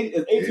world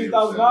is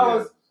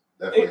 $18,000.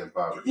 Definitely in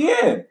poverty.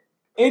 Yeah,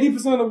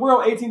 80% of the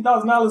world,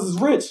 $18,000 is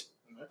rich.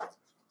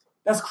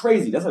 That's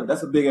crazy. That's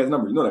a big ass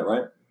number. You know that,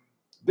 right?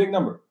 Big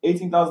number.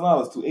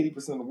 $18,000 to 80%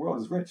 of the world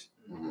is rich.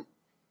 Mm-hmm.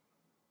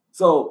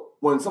 So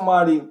when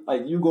somebody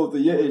like you go through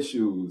your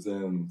issues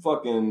and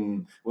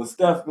fucking when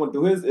Steph went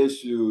through his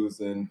issues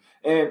and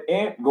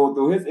Ant go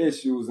through his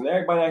issues and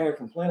everybody out here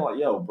complaining like,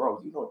 yo, bro,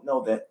 you don't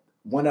know that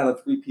 1 out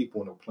of 3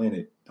 people on the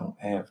planet don't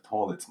have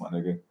toilets, my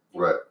nigga.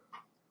 Right.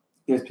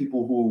 There's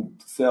people who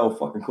sell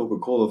fucking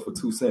Coca-Cola for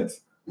 2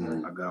 cents.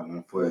 Mm-hmm. I got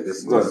one for you.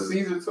 This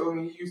Caesar told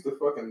me he used to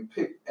fucking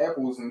pick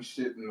apples and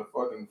shit in the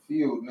fucking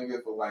field,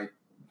 nigga, for like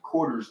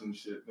quarters and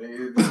shit,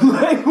 nigga.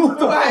 Like, what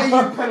the Like,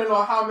 fuck? you depending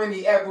on how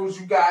many apples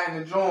you got in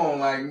the joint,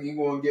 like you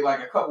gonna get like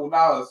a couple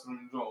dollars from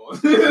the joint.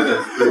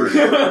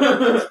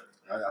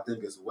 I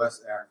think it's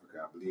West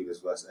Africa. I believe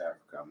it's West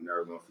Africa. I'm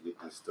never gonna forget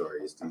this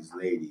story. It's these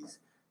ladies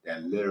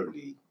that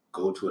literally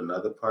go to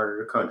another part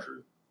of the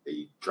country.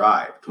 They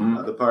drive to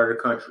another part of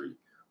the country,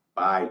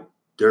 buy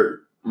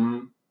dirt.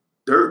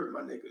 Dirt,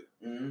 my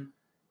nigga.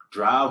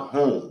 Drive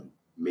home,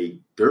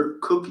 make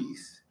dirt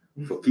cookies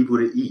for people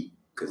to eat,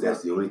 because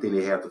that's the only thing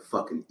they have to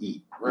fucking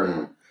eat.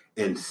 Right.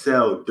 And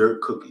sell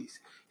dirt cookies.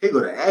 Here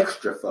go the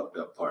extra fucked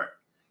up part.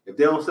 If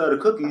they don't sell the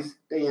cookies,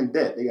 they in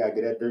debt. They gotta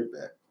get that dirt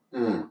back.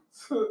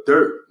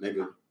 Dirt,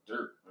 nigga.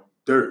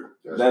 Dirt.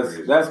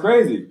 That's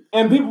crazy.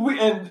 And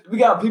we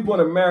got people in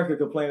America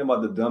complaining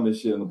about the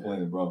dumbest shit on the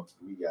planet, bro.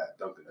 We got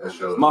dumping.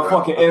 My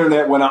fucking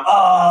internet went out.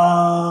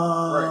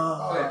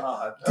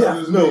 That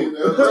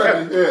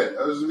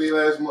was me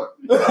last month.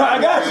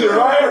 I got you,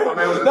 right?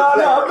 No,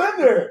 I've been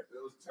there.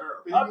 It was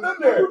terrible. I've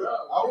been there.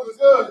 I was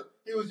good.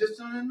 He was just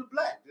turning into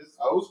black.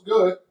 I was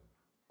good.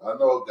 I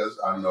know because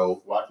I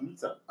know. Watching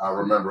the time. I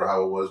remember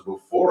how it was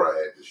before I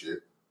had the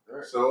shit.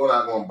 So it's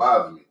not going to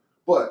bother me.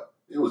 But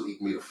it was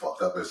eating me the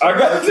fuck up. I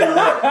got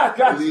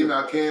you.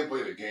 I can't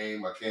play the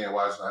game. I can't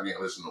watch. I can't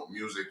listen to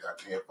music. I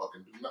can't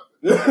fucking do nothing.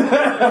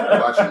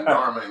 Watching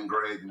Dharma and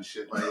Greg and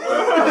shit like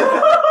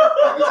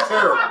that. It's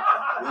terrible.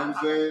 You know what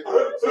I'm saying?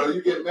 So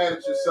you get mad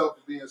at yourself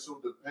for being so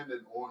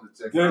dependent on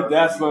the technology.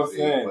 That's what I'm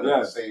saying. But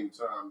at the same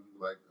time,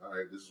 you're like, all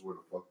right, this is where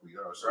the fuck we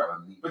are. So I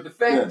need. But the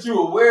fact that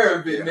you're aware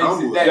of it makes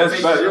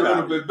it a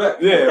little bit better.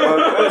 Yeah,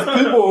 but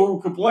there's people who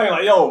complain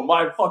like, yo,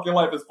 my fucking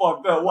life is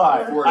fuckking up.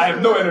 Why? I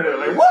have no internet.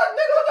 Like, what?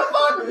 Nigga, what the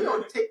fuck? You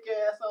don't take your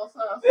ass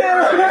outside.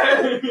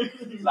 Yeah.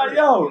 Like,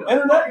 yo,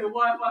 internet.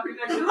 Wi-Fi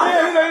connection.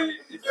 Yeah,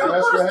 And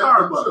that's what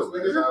happened too.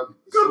 Because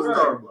Go to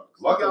Starbucks.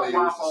 Luckily, it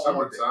was the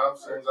summertime.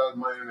 As soon as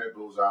my internet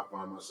goes out, I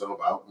find myself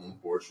out on the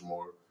porch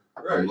more.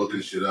 I'm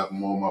looking shit up.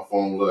 I'm on my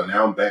phone.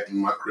 Now I'm back in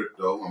my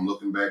crypto. I'm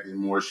looking back at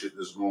more shit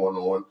that's going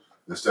on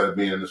instead of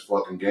being in this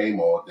fucking game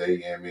all day. You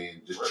know what I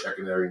mean? Just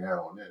checking every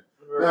now and then.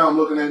 Now I'm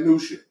looking at new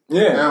shit.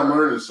 Yeah. Now I'm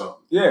learning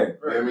something. Yeah. You know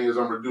what I mean? As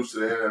I'm reduced to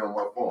the internet on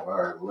my phone.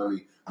 All right, well, let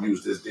me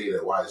use this data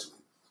wisely.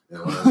 You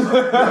know what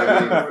I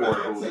mean? Before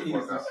it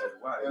goes out.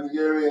 And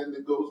and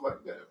it goes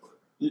like that. But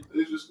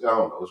it's just, I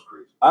don't know. It's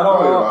crazy. I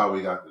don't know how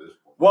we got to this point.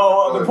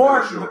 Well, the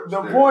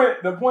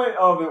point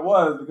of it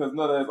was because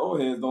none of his old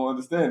heads don't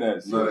understand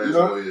that shit. None of his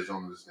old heads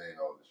don't understand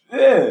all this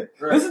shit. Yeah.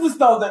 Right. This is the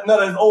stuff that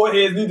none of his old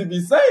heads need to be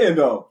saying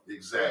though.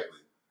 Exactly.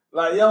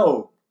 Like,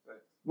 yo,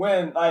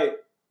 when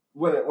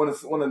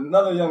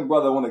another young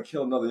brother want to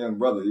kill another young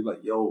brother, you're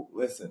like, yo,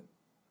 listen.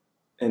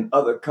 In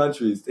other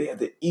countries, they have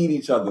to eat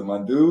each other, my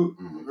dude.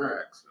 Mm-hmm.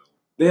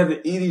 They have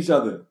to eat each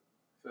other.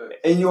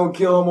 And you gonna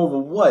kill them over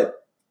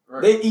what?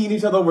 Right. They eat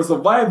each other over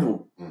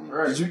survival.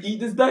 Right. Did you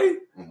eat this day?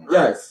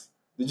 Yes.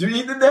 Did you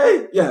eat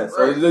today? Yes.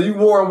 Right. Or you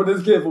warring with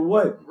this kid for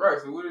what? Right.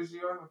 So what is she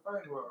on the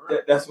fight about? Right.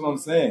 That's what I'm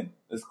saying.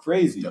 It's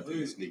crazy.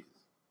 Sneakers.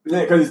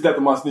 Yeah, because he stepped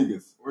on my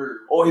sneakers.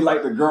 Word. Or he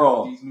liked the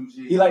girl.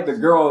 He liked the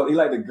girl. He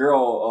liked the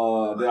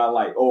girl that I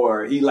like.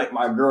 Or he liked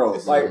my girl.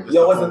 Like,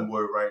 yo, what's the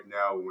boy right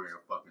now wearing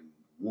fucking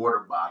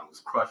water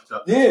bottles crushed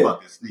up in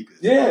fucking sneakers.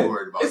 Yeah.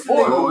 It's a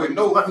nigga with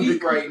no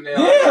feet right now.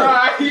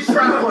 Yeah. He's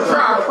trying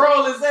to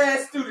crawl his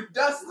ass through the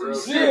dust and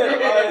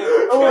shit.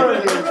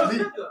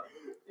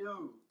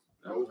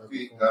 No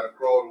feet, gotta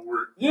crawl to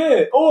work.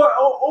 Yeah,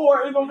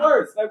 or even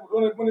worse, like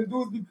when the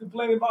dudes be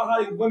complaining about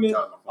how women,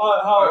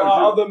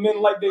 how other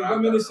men like their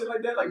women and shit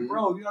like that. Like,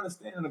 bro, you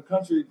understand in the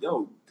country,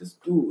 yo, this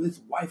dude, his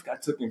wife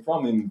got taken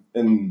from him,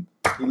 and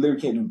he literally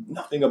can't do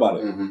nothing about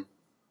it. Mm-hmm.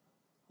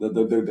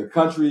 The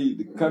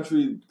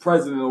country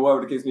president or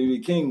whatever the case may be,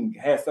 king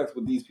has sex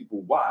with these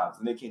people's wives,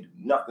 and they can't do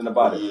nothing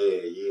about it.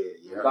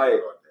 Yeah. Like,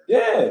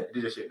 yeah. They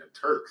did that shit in the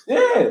Turks.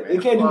 Yeah, they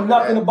can't do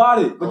nothing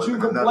about it. But you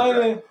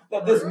complaining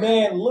that this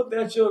man looked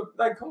at you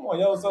like, come on,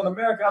 yo. So in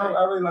America,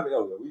 I really like,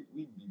 yo, we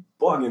be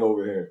bugging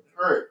over here.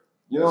 Right.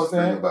 You know what I'm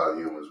saying? The thing about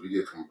humans, we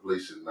get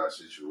complacent in our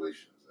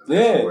situations. And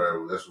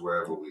that's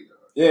wherever we go.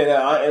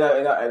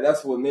 Yeah, and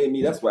that's what made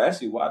me. That's why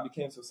I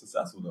became so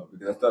successful though,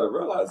 because I started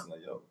realizing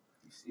like, yo,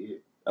 you see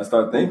it. I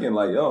started thinking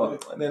like, yo,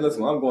 man,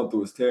 listen, what I'm going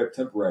through is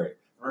temporary.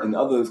 Right. In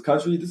other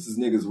countries, this is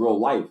niggas' real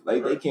life.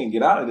 Like they can't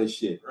get out of this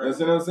shit. You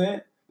understand what I'm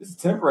saying? This is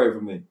temporary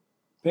for me.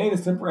 Pain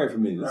is temporary for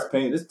me. This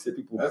pain, this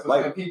people. That's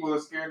like people are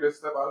scared to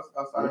step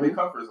outside of their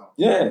comfort zone.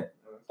 Yeah,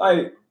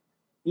 like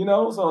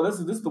so this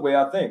is the way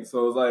I think.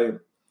 So it's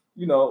like,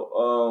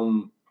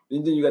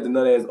 and then you got the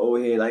nut ass old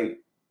head. Like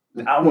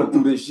I went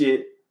through this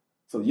shit,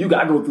 so you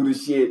gotta go through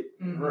this shit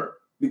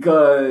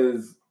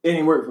because it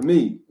ain't work for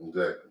me.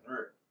 Exactly.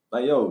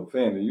 Like, yo,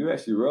 fam, you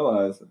actually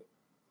realize,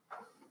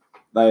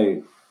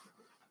 like,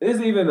 it's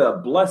even a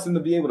blessing to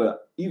be able to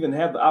even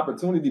have the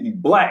opportunity to be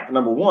black,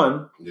 number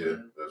one. Yeah,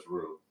 that's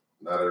real.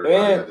 Not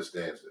everybody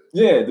understands that.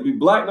 Yeah, to be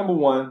black, number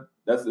one,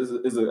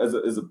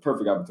 is a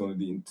perfect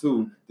opportunity. And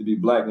two, to be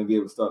black and be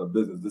able to start a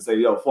business. To say,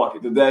 yo, fuck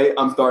it, today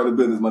I'm starting a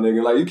business, my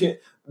nigga. Like, you can't,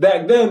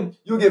 back then,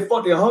 you get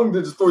fucking hungry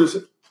to just throw your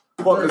shit.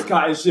 Fuck this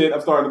cotton shit,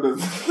 I'm starting a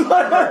business.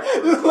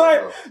 It's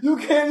like, you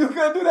can't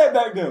do that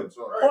back then.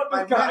 Fuck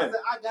this cotton.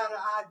 I got an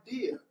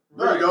idea.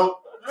 Right. You go.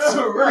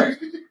 Right.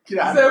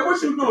 I said,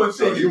 what you doing,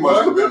 so you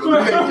must have been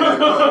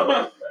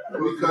the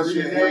because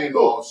your hand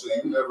off, so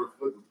you never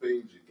flip the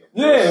page again.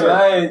 Yeah,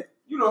 like,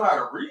 you know how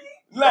to read?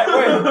 Like,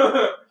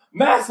 wait,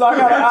 Master, I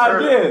got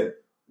an idea.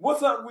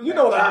 What's up? You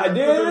know what the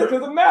idea is?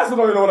 Because the Master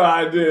don't even know what the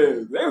idea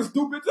is. They were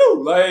stupid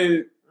too.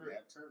 Like,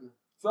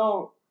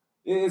 so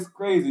it's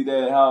crazy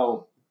that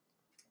how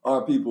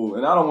our people,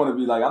 and I don't want to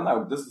be like,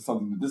 this is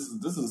something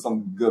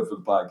good for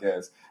the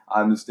podcast.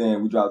 I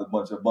understand we dropped a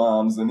bunch of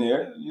bombs in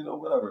here,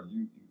 whatever.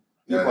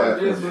 It is what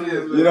it is.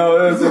 You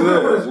know, it is. You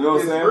know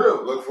what I'm saying?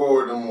 Real. Look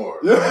forward to more.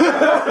 We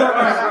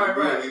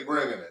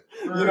bringing it.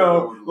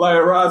 Like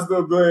Rod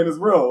Still Billion is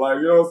real. Like,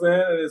 you know what I'm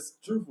saying? And it's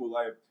truthful.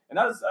 Like, and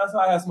that's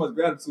why I have so much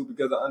gratitude,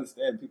 because I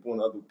understand people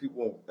and other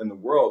people in the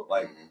world.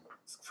 Like,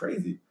 it's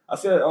crazy. I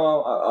said,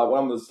 what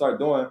I'm gonna start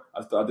doing.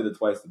 I did it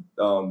twice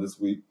this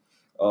week.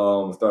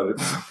 I started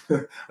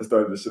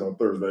this shit on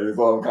Thursday,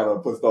 so I'm kind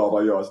of pissed off.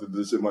 Like, yo, I should do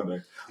this shit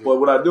Monday. But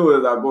what I do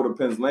is I go to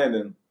Penn's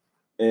Landing,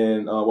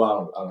 and I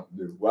don't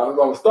do. Well, I'm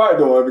gonna start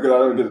doing it because I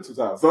didn't get it 2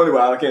 times. So anyway,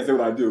 I can't say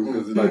what I do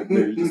because it's like,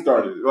 you just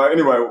started. Well,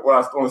 anyway, what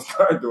I want to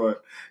start doing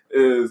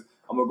is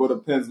I'm gonna go to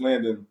Penn's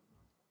Landing,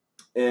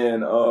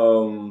 and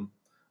I'm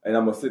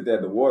gonna sit there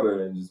at the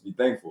water and just be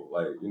thankful,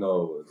 like,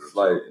 just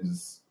like, and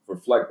just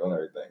reflect on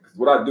everything. Because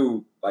what I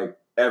do like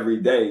every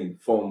day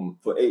for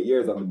 8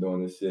 years, I've been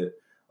doing this shit.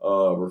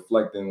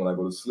 Reflecting when I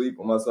go to sleep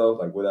on myself,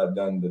 like what I've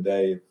done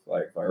today,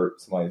 like if I hurt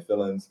somebody's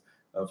feelings,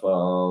 if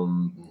I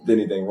did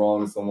anything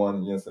wrong to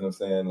someone, you know what I'm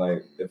saying?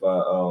 Like if I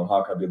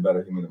how can I be a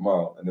better human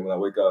tomorrow? And then when I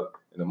wake up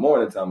in the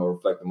morning time, I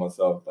reflect on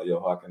myself, like, yo,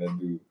 how can I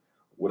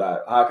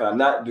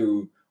not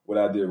do what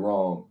I did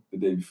wrong the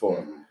day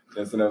before?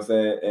 You know what I'm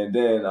saying? And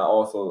then I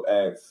also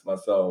ask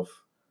myself,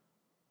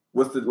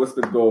 what's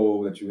the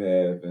goal that you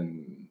have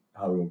and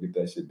how we gonna get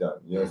that shit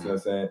done? You know what I'm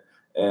saying?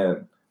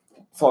 And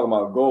talking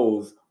about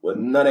goals with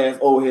nut ass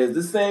old heads.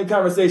 This same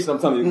conversation I'm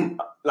telling you,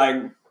 like,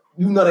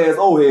 you nut ass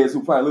old heads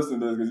who probably listen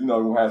to this, because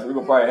we're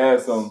gonna probably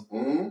have some.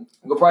 We're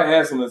gonna probably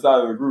have some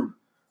inside of the group.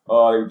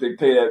 They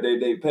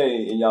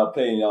pay and y'all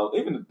pay, and y'all,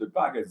 even the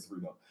podcast is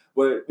free though.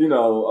 But they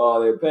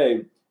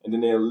pay and then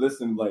they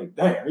listen like,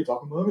 damn, he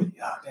talking about me.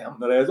 God damn,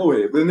 nut ass old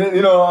head. But then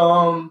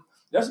y'all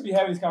should be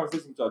having these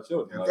conversations with y'all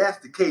children. If that's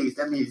the case,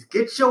 that means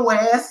get your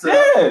ass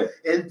up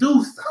and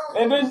do something.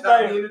 And then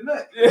stop being a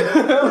nut.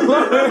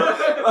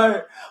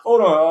 Like,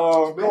 hold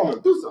on,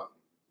 man, do something.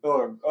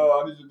 Hold on,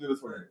 I need you to do this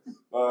for me.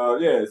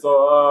 Yeah. So,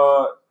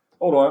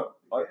 hold on.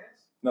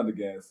 Not the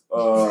gas.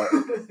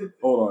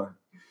 Hold on.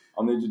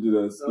 I need you to do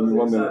this. Give me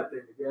 1 minute.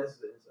 The gas is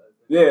the inside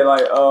thing. Yeah,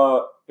 like,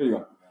 here you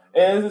go.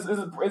 And it's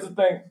a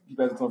thing. You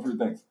guys are doing free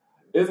things.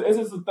 It's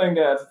just a thing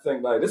that I have to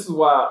think. Like, this is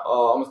why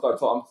I'm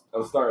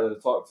starting to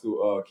talk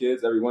to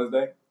kids every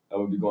Wednesday. I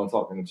will be going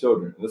talking to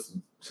children.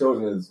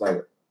 Children is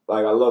like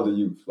I love the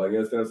youth. Like, you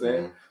understand what I'm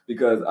saying?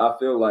 Because I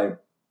feel like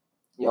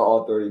y'all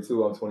all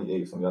 32. I'm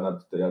 28. So y'all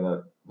not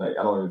like,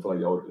 I don't even feel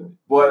like y'all older than me.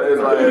 But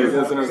it's like, you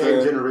know what I'm saying?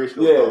 Same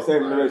generation. Yeah,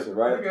 same generation,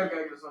 right? I think I gotta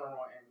get this on the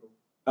wrong angle.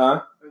 Huh?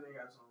 I think I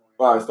got something wrong.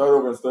 All right, start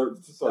over and start.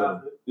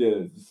 Yeah,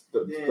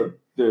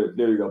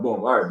 there you go.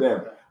 Boom. All right,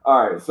 bam.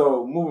 All right,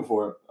 so moving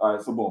forward. All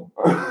right, so boom.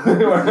 All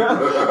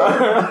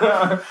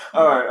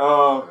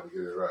right.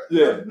 Get it right.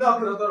 Yeah. No,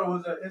 because I thought it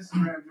was an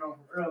Instagram joke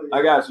from earlier.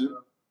 I got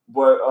you.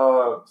 But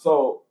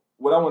so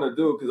what I want to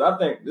do, because I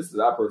think this is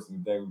our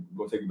personal thing, we're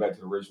going to take it back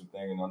to the racial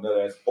thing, and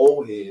another ass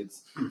old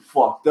heads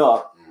fucked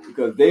up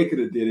because they could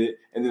have did it,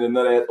 and then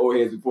another ass old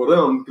heads before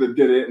them could have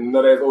did it, and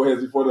another ass old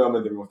heads before them,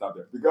 and then we're going to stop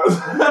there.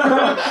 Because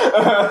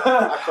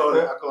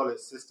I call it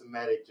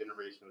systematic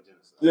generational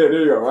genocide. Yeah, there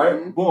you go,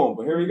 right? Boom.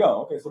 But here we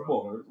go. Okay, so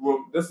boom.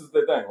 Well, this is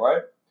the thing,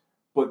 right?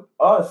 But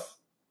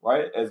us,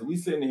 right, as we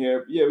sitting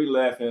here, yeah, we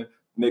laughing,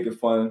 making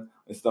fun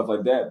and stuff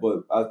like that,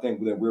 but I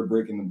think that we're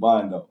breaking the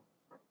bond, though.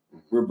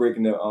 We're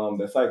breaking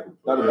the cycle.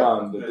 Not the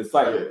bond, the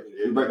cycle.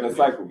 We're breaking the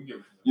cycle.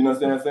 You know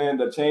what I'm saying?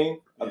 The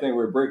chain, I think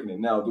we're breaking it.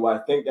 Now, do I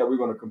think that we're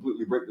going to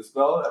completely break the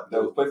spell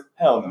that was placed?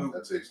 Hell no.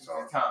 That takes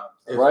time.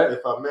 Right?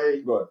 If I may,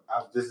 go ahead.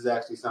 this is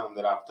actually something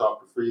that I've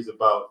talked to Freeze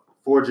about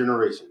 4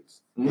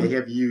 generations. They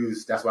have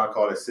used, that's why I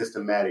call it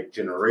systematic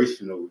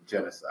generational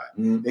genocide.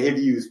 They have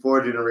used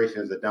 4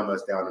 generations to dumb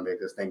us down and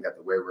make us think that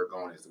the way we're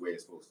going is the way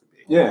it's supposed to be.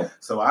 Yeah.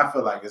 So I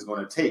feel like it's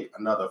going to take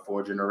another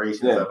 4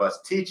 generations of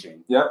us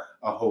teaching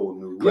a whole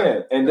new way.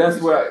 Yeah, and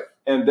that's where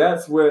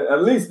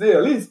at least,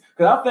 because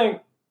I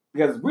think,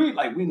 because we're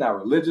not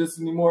religious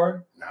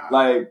anymore. Nah.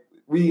 Like,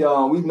 we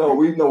know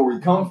where we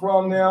come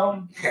from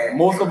now.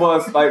 Most of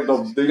us, like,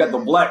 they got the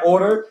Black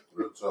Order,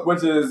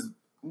 which is,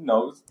 you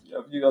got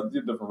your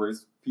different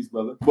race, peace,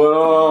 brother. But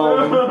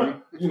all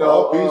people,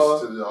 all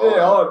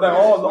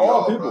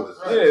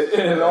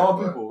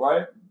people,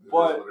 right?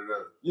 But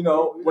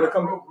when it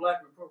comes to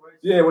black,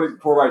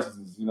 pro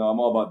righteousness, I'm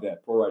all about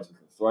that, pro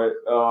righteousness, right?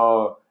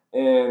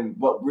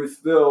 But we're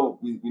still,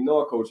 we know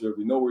our culture,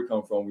 we know where we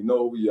come from, we know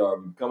who we are,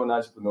 we become an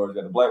entrepreneur, we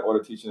got the Black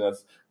Order teaching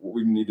us what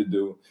we need to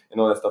do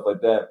and all that stuff like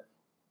that.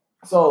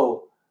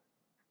 So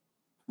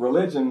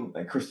religion,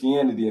 like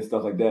Christianity and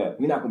stuff like that,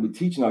 we're not going to be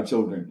teaching our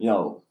children,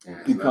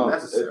 become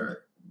necessary.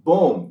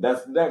 Boom.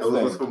 That's the next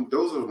thing.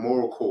 Those are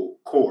moral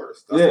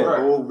cores. That's the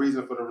whole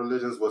reason for the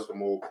religions was for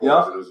moral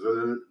cores. And it was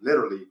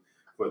literally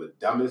for the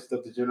dumbest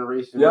of the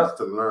generations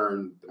to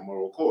learn the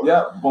moral cores.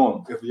 Yeah,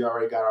 boom. If we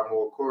already got our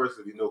moral cores,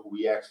 if we know who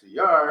we actually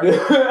are, right?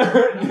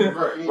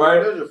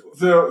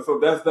 So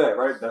that's that,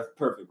 right? That's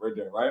perfect right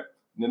there, right?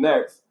 And the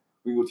next,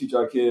 we will teach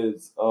our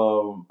kids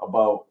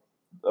about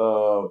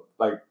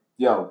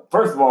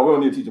first of all, we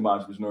don't need to teach them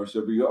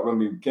entrepreneurship. We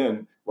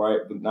can,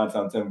 right? But 9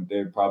 times 10,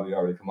 they probably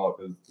already come up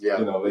because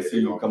they see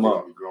you come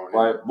up,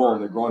 right? Boom,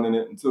 they're growing in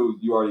it, and 2,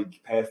 you already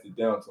passed it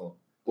down to them.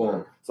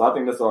 Boom. So I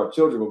think that's what our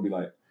children will be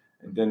like.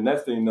 And then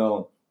next thing you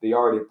know, they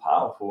already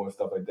powerful and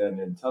stuff like that, and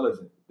they're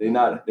intelligent. They're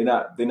not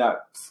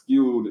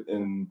skewed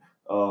and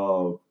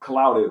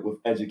clouded with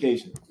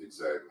education.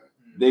 Exactly.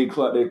 They're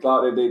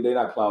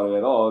not clouded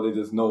at all. They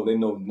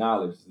know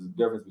knowledge. There's a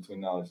difference between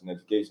knowledge and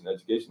education.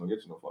 Education don't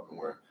get you no fucking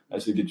where.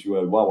 That should get you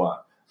a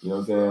Wawa. You know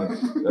what I'm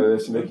saying?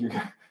 That should make you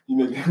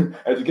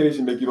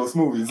education make you those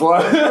smoothies.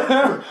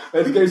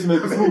 Education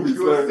make you smoothies.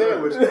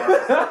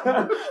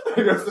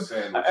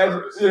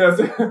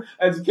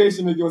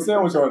 Education make you a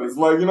sandwich artist.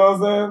 Like, you know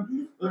what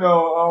I'm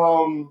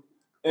saying?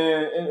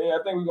 And I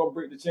think we're gonna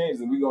break the chains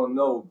and we're gonna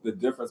know the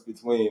difference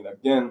between,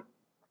 again,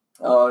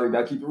 you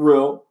gotta keep it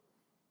real.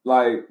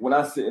 Like when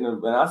I sit in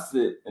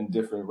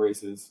different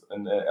races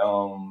and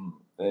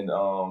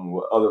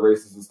with other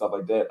races and stuff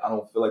like that, I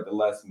don't feel like the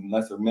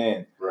lesser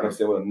man. Right. I'm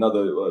saying with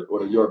another,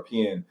 with a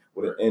European,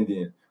 with an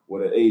Indian,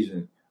 with an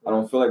Asian. I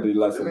don't feel like the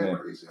lesser man.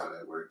 Crazy how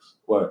that works.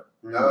 What?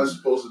 Now it's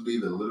supposed to be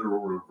the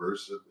literal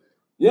reverse of that.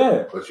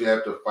 Yeah. But you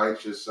have to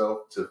fight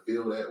yourself to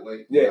feel that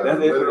way. Yeah, that's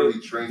literally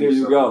train there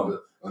yourself you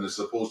go. when it's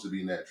supposed to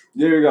be natural.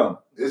 There you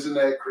go. Isn't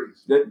that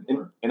crazy?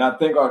 And I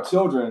think our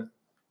children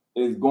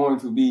is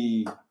going to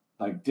be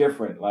like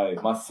different.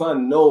 Like my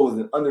son knows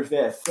and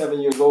understands at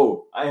 7 years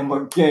old, I am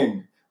a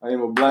king. I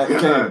am a black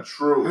king.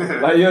 True.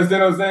 Like, you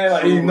understand what I'm saying?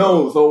 Like, he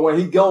knows. So when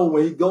he go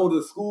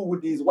to school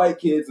with these white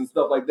kids and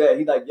stuff like that,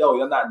 he's like, yo,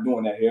 you're not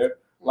doing that here.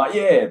 Like,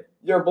 yeah,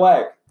 you're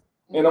black.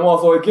 And I'm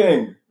also a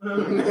king.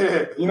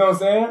 You know what I'm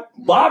saying?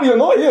 Bobby don't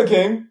know he's a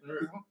king.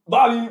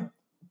 Bob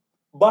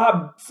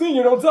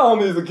Sr. don't tell him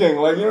he's a king.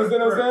 Like, you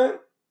understand what I'm saying?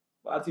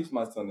 But I teach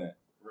my son that.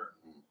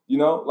 You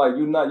know, like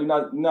you're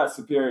not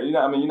superior.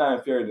 You're not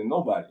inferior to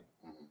nobody.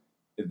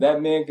 If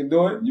that man can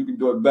do it, you can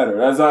do it better.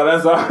 That's what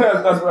I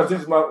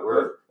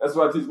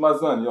teach my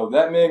son. Yo,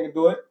 that man can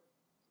do it,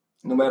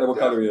 no matter what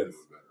color he is.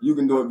 You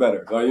can do it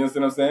better. Like, you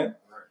understand what I'm saying?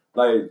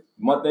 Like,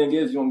 my thing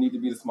is, you don't need to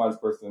be the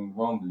smartest person in the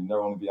room. You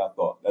never want to be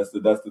outthought. That's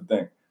the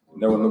thing.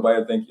 Never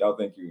nobody think y'all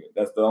think you.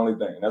 That's the only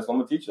thing. And that's what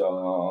I'm gonna teach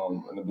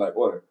y'all in the Black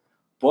Order.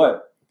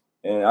 But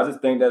And I just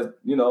think that,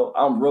 you know,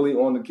 I'm really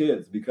on the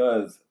kids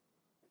because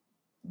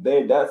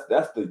that's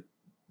the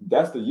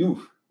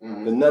youth.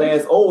 Mm-hmm. The nut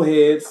ass old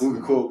heads.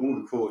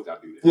 Moving forward, I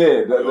do that.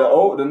 Yeah,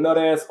 the nut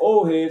ass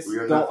old heads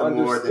don't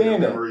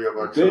understand that.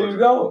 There you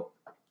go.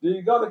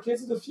 The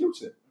kids are the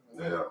future.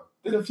 Yeah.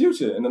 They're the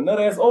future, and the nut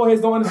ass old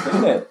heads don't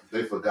understand that.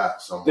 They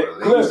forgot somewhere.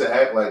 They used to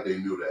act like they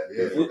knew that.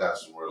 They forgot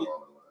somewhere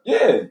along the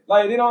line. Yeah,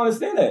 like they don't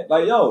understand that.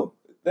 Like, yo,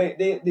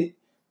 they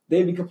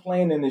be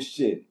complaining and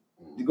shit.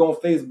 You go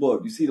on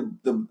Facebook, you see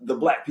the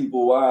black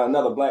people while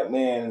another black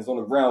man is on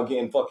the ground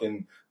getting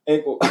fucking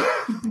ankle.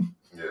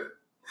 Yeah.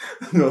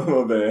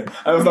 No, my bad.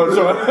 I was not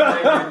sure.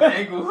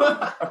 Ankle.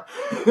 I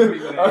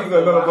was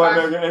another black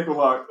man getting ankle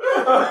locked.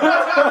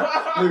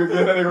 Nigga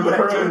get that nigga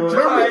with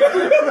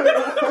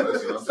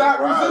the Stop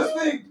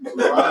resisting. These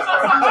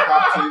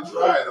cops ain't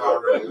tried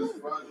already. It's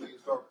fun. They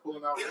start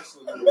pulling out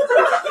wrestling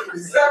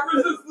moves. Stop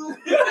resisting.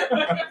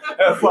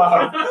 That's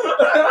fine.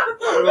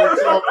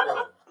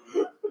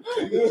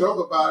 You can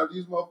joke about it.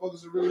 These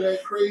motherfuckers are really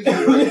that crazy. Right?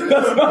 You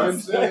know what I'm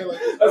saying? Like,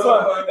 that's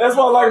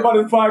what I like about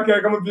this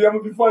podcast. I'm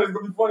gonna be funny. It's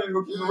gonna be funny. It's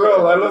gonna keep it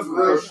real. Like, let's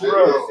real.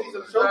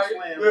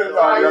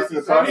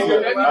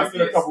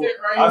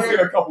 I seen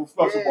a couple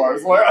special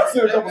bars. Like, I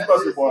seen a couple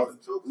special bars.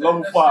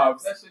 Level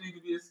 5s. That shit need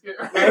to be a scare.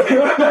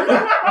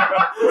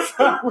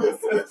 Stop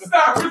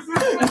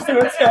resisting.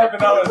 It's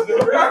tapping out and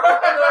shit.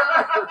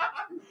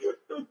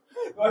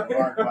 Mark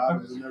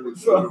Robbins never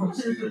told you to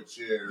see a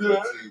chair or a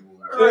table.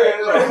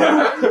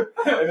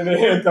 And then they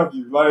handcuff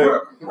you. Like,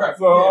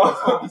 so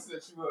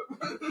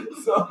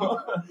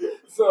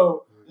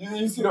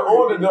you see the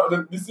older,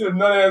 you see the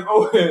nut ass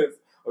old heads.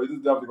 Oh, you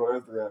just jumped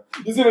on Instagram.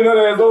 You see the nut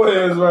ass old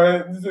heads,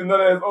 right? You see the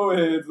nut ass old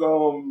heads.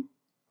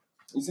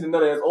 You see the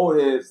nut ass old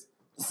heads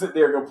sit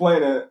there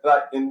complaining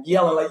and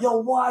yelling like, "Yo,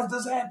 why is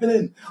this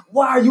happening?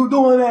 Why are you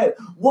doing that?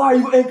 Why are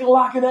you ankle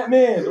locking that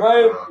man?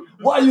 Right?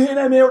 Why are you hitting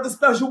that man with the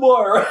special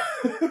boy? Right?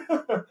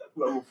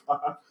 Level 5.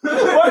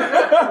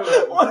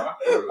 Why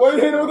you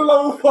hitting him with the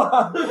level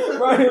 5?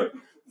 Right?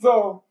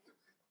 So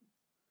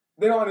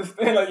they don't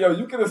understand. Like, yo,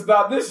 you could have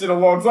stopped this shit a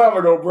long time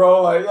ago,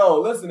 bro. Like, yo,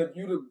 listen, if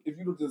you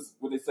just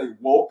what they say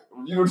woke,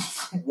 if you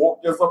just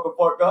woke yourself the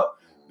fuck up,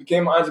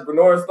 became an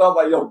entrepreneur and stuff.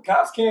 Like, yo,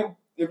 cops can't.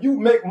 If you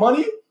make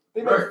money.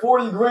 They make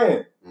 40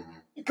 grand. Mm-hmm.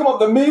 You come up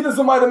to me, to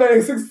somebody that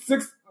made six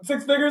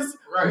figures,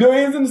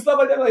 millions and stuff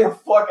like that. Like,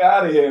 fuck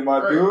out of here,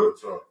 my dude.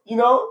 You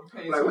know?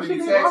 Like, what's your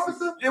name,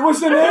 officer? Yeah, what's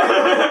your name?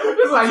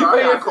 It's like, you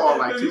pay a call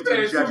like 2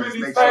 judges,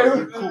 make sure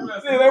you're cool.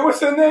 Yeah, like, what's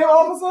your name,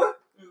 officer?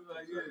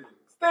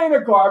 Stay in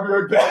the car, I'll be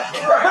right back.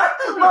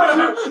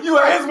 You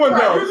at his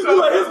window.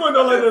 You at his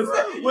window like this.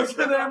 What's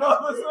your name,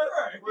 officer?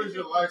 Where's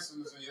your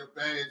license and your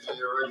badge and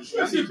your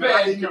registration?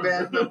 Your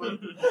badge number.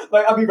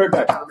 Like, I'll be right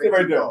back. Stay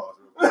right there.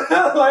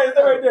 Like, it's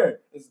right there.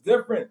 It's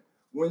different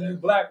when you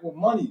black with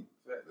money.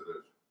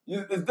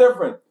 It's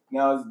different.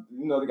 Now,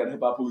 they got hip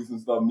hop police and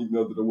stuff meeting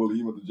up to the Willie.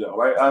 He went to jail,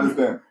 right? I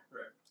understand.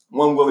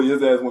 One Willie,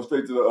 his ass went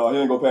straight to the, he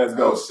ain't go past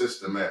go. That was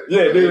systematic.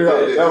 Yeah, there you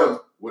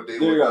go. What they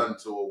would done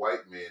to a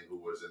white man who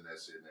was in that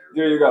scenario.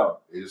 There you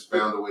go. They just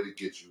found a way to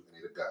get you and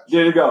they'd have got you.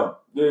 There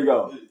you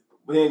go.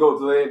 But he ain't go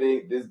to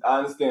they I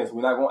understand, so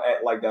we're not going to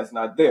act like that's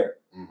not there.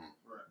 Mm-hmm.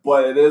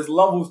 But there's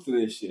levels to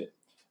this shit.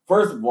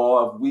 First of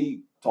all, if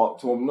we talk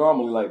to him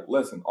normally, like,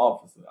 listen,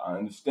 officer, I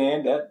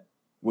understand that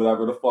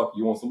whatever the fuck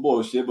you want some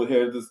bullshit, but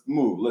here's this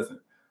move.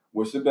 Listen,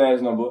 what's your badge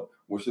number?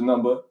 What's your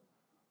number?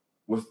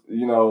 We're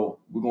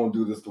gonna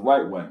do this the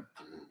right way.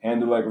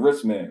 Handle like a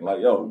rich man. Like,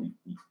 yo,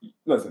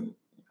 listen,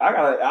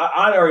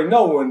 I already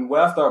know when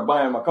I start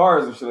buying my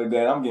cars and shit like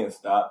that, I'm getting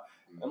stopped.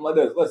 I'm like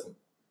this, listen,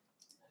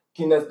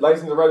 can that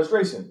license and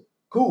registration?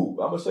 Cool,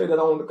 I'm gonna show you that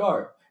I own the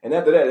car. And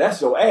after that, that's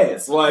your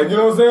ass. Like, you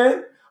know what I'm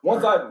saying?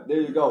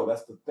 There you go.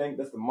 That's the thing.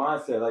 That's the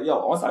mindset. Like,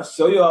 yo, once I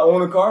show you I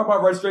own a car, my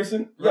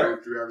registration,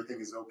 everything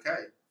is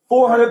okay.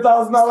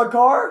 $400,000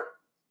 car,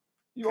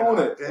 you own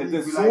it. And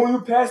as soon as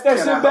you pass that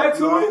shit back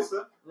to me,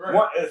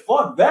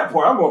 fuck that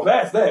part. I'm gonna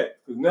pass that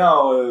because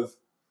now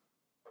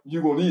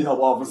you gonna need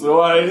help, officer.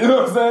 Like, you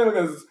know what I'm saying?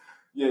 Because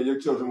your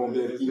children won't be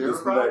able to eat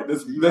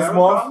this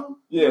month.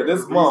 Yeah,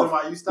 this month,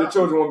 your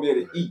children won't be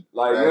able to eat.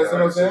 Like, you know what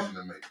I'm saying?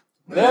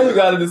 Now you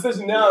got a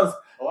decision. Now it's.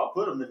 I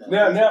put them in that.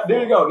 Now,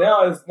 there you go.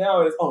 Now it's.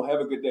 Oh, have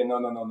a good day. No.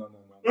 No,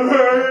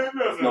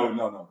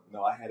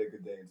 I had a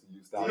good day until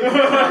you stopped.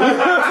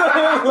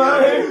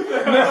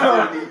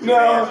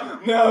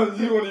 Now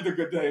you don't need a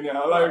good day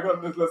now. Like,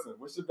 listen,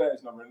 what's your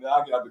badge number? Now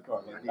I'll get out the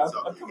car. Man.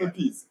 I come in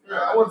peace.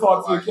 I want to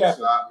talk to the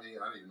captain. Stop me.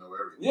 I need to know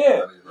everything.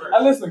 Yeah,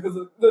 I listen because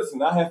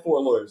I have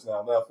 4 lawyers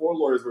now. Now 4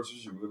 lawyers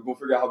versus you. We're gonna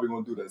figure out how we're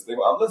gonna do this.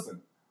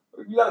 Listen,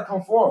 you gotta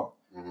come for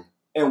them,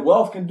 and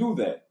wealth can do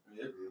that.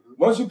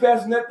 Once you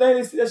pass that thing,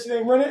 they see that shit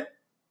ain't rented.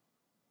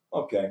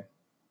 Okay.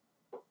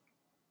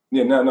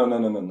 Yeah, no.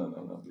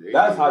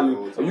 That's how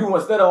you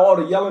instead of all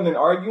the yelling and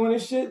arguing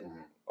and shit,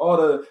 all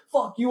the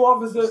fuck you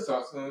officer,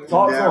 talk to him.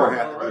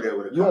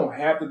 You don't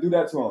have to do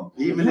that to them.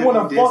 Even if you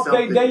want to fuck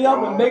their day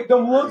up and make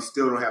them look, you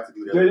still don't have to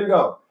do that. There you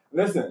go.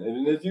 Listen,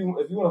 and if you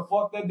want to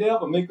fuck that day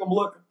up and make them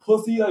look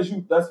pussy as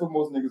you, that's what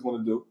most niggas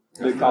want to do.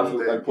 Make cops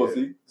look like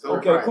pussy. So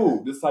okay,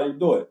 cool. This is how you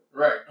do it.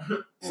 Right.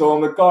 Show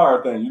them the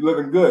car thing. You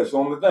living good.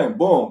 Show them the thing.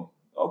 Boom.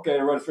 Okay,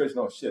 registration.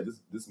 Oh shit,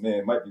 this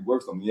man might be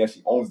worth something. He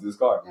actually owns this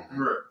car.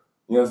 Right.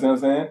 You know what I'm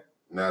saying?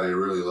 Now they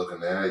really looking.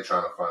 Now they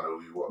trying to find out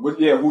who you are. But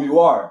yeah, who you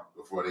are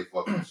Before they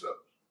fuck themselves.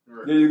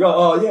 Right. There you go.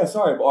 Oh yeah,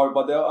 sorry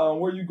about that.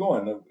 Where you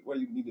going? Where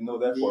you need to know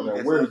that for? Now,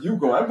 where are you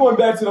going? I'm going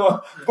back to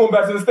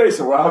the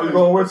station. Well, I'll be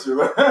going with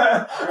you.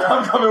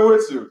 I'm coming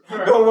with you.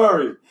 Don't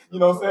worry. You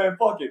know what I'm saying?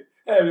 Fuck it.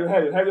 Have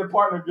your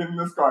partner get in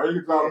this car.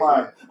 You can drive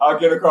mine. I'll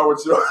get in a car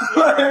with you.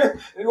 And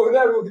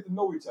we'll get to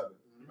know each other.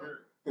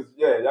 Because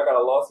y'all got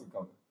a lawsuit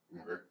coming.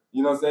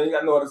 You know what I'm saying? You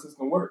got to know how the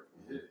system works.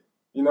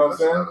 You know what I'm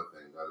saying? That's another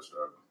thing. Gotta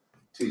start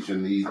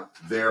teaching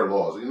their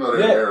laws. You know,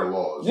 their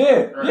laws.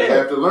 Yeah. They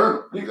have to learn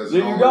them. Because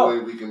there you go. Way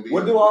we can be.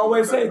 What do I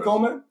always say,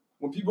 Coleman?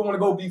 When people want to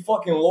go be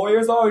fucking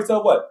lawyers, I always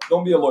tell what?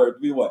 Don't be a lawyer.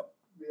 Be what?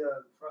 Be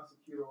a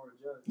prosecutor or a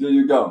judge. There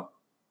you go.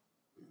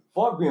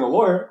 Fuck being a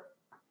lawyer.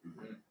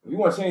 If you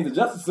want to change the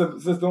justice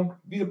system,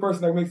 be the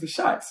person that makes the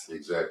shots.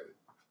 Exactly.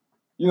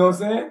 You know what I'm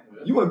saying?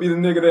 You want to be the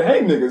nigga that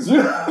hang niggas.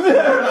 You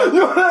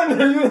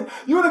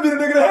want to be the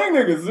nigga that hang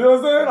niggas. You know what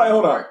I'm saying? Like,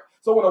 hold on.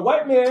 So when a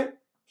white man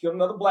killed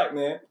another black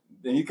man,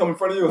 then he come in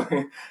front of you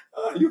like,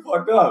 oh, you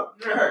fucked up.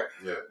 Yeah.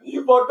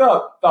 You fucked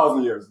up.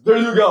 1,000 years. There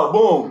you go.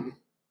 Boom.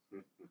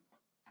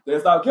 They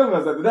start killing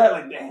us after that.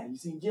 Like, damn, you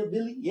seen Jim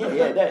Billy?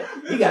 Yeah, that.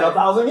 He got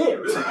 1,000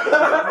 years.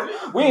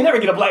 We ain't never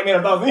get a black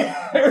man 1,000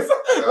 years.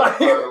 You gotta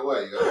find a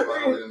way. You gotta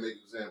find a way to make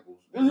examples.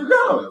 There you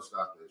go.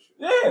 Stop that shit.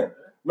 Yeah.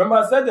 Remember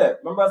I said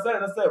that.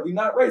 I said, we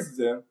not racist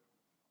here.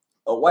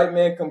 A white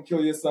man come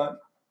kill your son.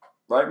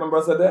 Right? Remember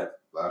I said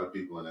that? A lot of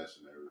people in that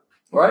scenario.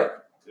 Right?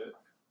 Yeah.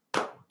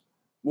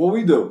 What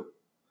we do?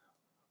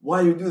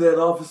 Why you do that,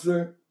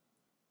 officer?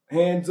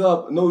 Hands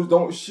up. No,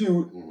 don't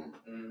shoot. Mm-hmm.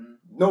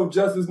 No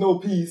justice, no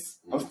peace.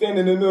 I'm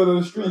standing in the middle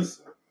of the street.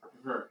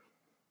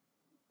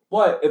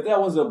 But if that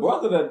was a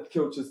brother that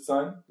killed your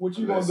son, what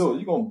you gonna do?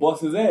 You gonna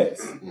bust his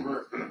ass.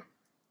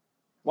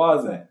 Why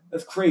is that?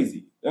 That's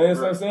crazy. You know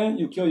what I'm saying?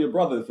 You kill your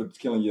brother for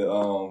killing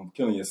your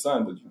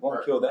son, but you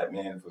won't kill that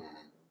man for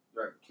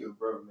kill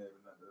brother man.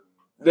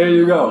 There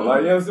you go.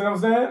 Like, you know what I'm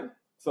saying?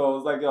 So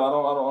it's like,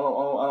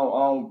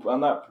 yo, I'm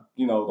not,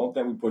 don't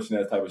think we pushing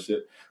that type of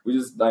shit. We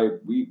just like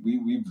we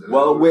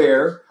well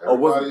aware of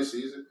what. Everybody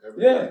sees it.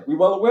 Everybody. We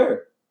well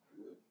aware,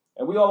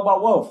 and we all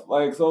about wealth.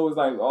 Like, so it's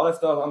like all that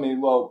stuff. I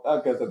mean, well, I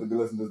guess after they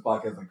listen to this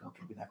podcast, like,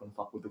 okay, we're not gonna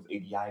fuck with those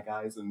ADI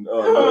guys, and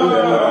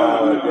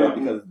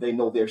because they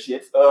know their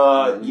shit.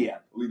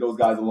 Leave those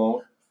guys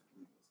alone.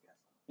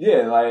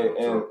 Yeah, like,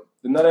 and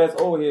the nut ass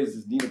old heads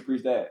just need to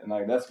preach that, and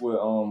like that's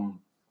what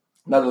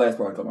not the last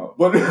part I'm talking about,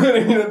 but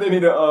they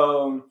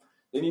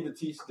need to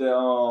teach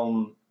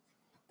the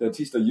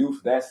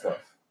youth that stuff.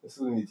 That's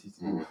what we need to teach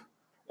the youth.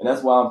 And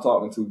that's why I'm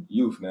talking to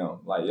youth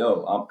now. Like,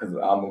 yo, because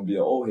I'm going to be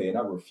an old head, and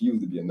I refuse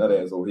to be a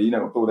nut-ass old head. You're not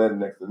going to throw that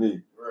next to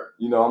me. Right.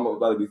 I'm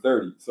about to be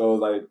 30. So,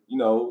 it's like,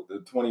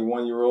 the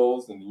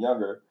 21-year-olds and the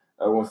younger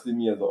are going to see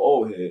me as an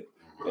old head.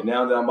 And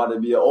now that I'm about to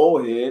be an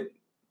old head,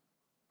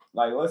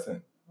 like,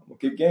 listen, I'm going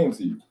to kick games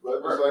to you.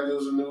 But just like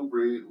there's a new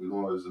breed, there's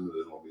going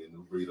to be a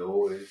new breed of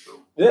old head.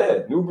 So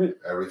yeah, new breed.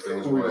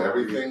 Everything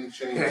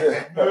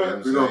changes.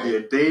 We're going to be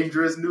a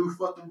dangerous new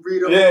fucking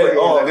breed of old head.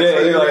 Oh,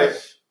 yeah.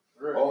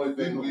 Only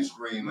thing we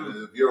scream is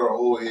if you're an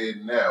old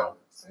head now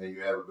and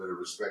you have a bit of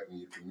respect in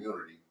your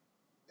community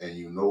and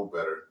you know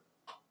better,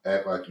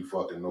 act like you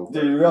fucking know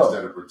better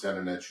instead of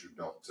pretending that you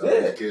don't. Tell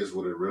these kids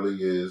what it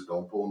really is.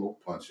 Don't pull no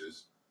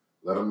punches.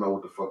 Let them know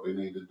what the fuck they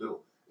need to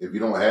do. If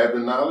you don't have the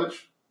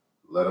knowledge,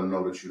 let them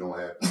know that you don't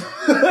have it.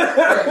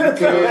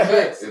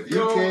 If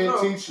you can't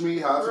teach me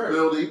how to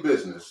build a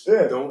business,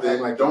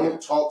 don't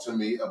talk to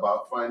me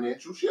about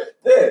financial shit.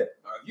 Yeah.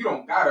 You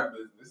don't got a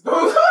business.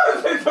 Don't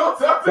talk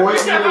to me.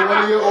 Point me to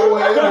one of your old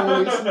head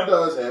homies who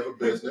does have a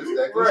business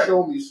that can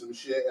show me some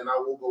shit, and I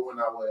will go and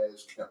I will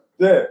ask him.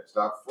 Yeah.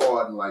 Stop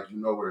frauding like you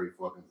know every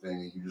fucking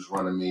thing, and you just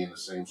running me in the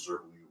same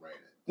circle you ran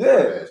in.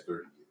 Yeah. For the past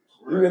 30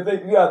 years.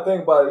 You gotta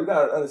think about it. You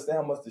gotta understand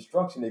how much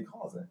destruction they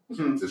causing.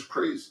 It's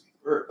crazy.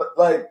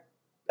 Like,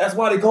 that's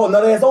why they call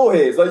nut ass old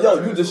heads. Like,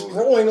 yo, you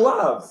destroying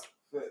lives.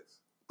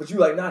 But you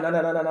like, nah.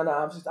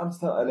 I'm just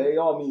telling. They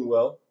all mean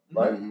well,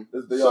 right?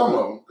 Mm-hmm. Some of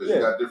them, because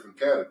you got different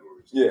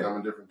categories. You come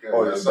in different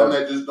categories. You got some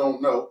that just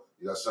don't know.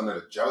 You got some that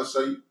are jealous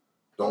of you,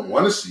 don't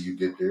want to see you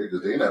get there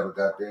because they never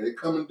got there. They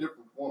come in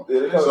different forms.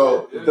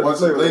 So,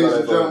 ladies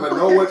and gentlemen,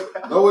 know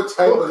what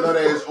type of nut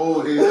ass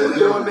old head to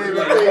deal with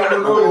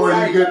before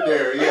you get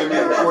there. You know what I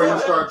mean? Before you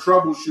start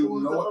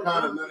troubleshooting, know what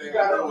kind of nut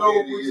ass old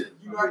head it is.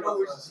 You gotta know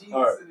which genes it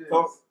is.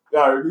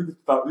 All right, we can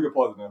stop. We can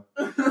pause it now.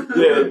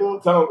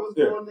 Tell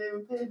them.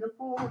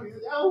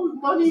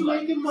 Money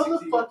making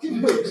motherfucking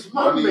bitch.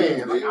 My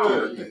man.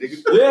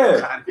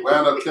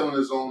 Wound up killing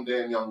his own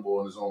damn young boy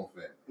and his own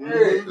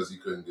family because he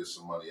couldn't get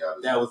some money out of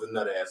it. That was a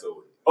nut ass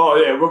old head. Oh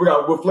yeah, but we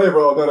got what flavor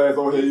of nut ass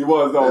old head he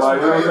was though.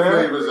 Like, you know what I'm saying?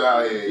 Flavors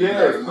out here. You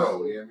gotta know. You know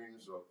what I mean?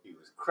 So he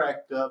was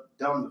cracked up,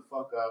 dumb the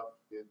fuck out.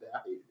 I hated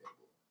that boy.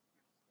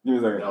 Give me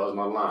a second. That was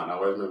my line. I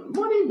always remember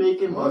money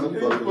making, Money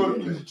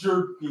fucking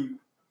jerky.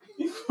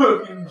 You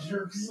fucking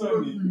jerk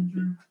Sonny.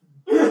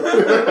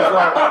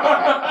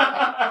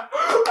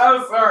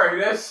 I'm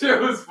sorry, that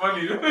shit was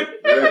funny to me.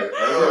 Yeah,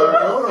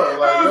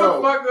 That was a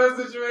fucked up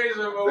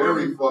situation,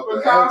 but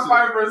when Kyle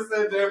Piper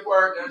said that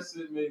part, that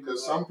shit made me.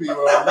 Because some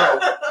people don't know.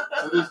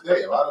 To this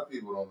day, a lot of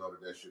people don't know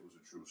that shit was a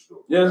true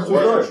story. Yeah, it's a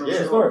true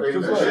story.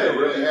 That shit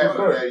really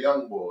happened to that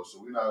young boy.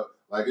 So we not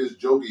like it's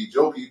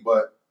jokey,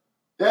 but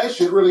that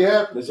shit really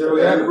happened.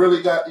 And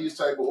really got these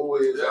type of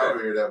OAs out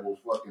here that will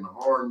fucking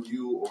harm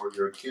you or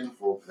your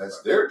kinfolk.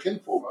 That's their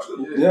kinfolk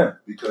too. Yeah.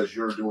 Because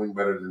you're doing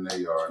better than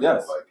they are.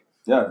 Yes.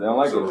 Yeah, they don't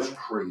like so it. It's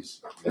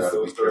crazy. You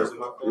gotta be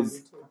careful.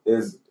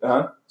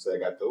 So I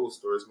got those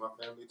stories in my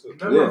family too.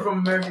 Remember from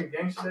American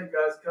Gangster, that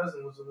guy's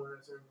cousin was the one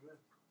that turned him in.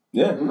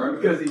 Yeah.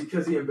 Right.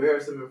 Because he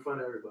embarrassed him in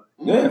front of everybody.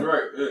 Yeah.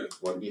 Right. Yeah.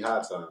 Want to be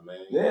high time,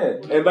 man. Yeah.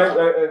 And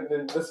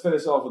let's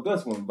finish off with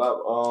this one.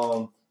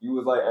 About you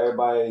was like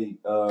everybody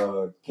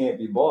can't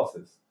be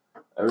bosses.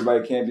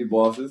 Everybody can't be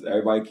bosses.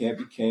 Everybody can't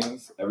be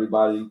kings.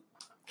 Everybody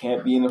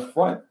can't be in the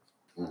front.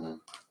 Mm-hmm.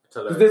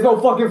 Because there's no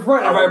fucking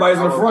front. Everybody's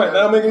in the front.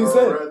 That don't make any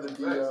sense.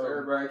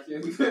 Everybody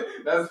can.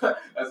 That's what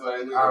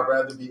I do. I'd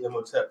rather be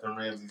Imhotep than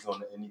Ramses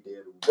on any day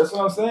of the week. That's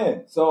what I'm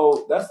saying.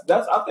 So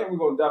that's. I think we're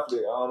gonna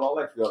definitely. I'd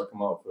like for y'all to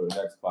come out for the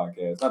next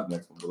podcast. Not the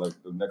next one, but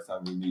like the next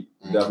time we meet,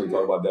 definitely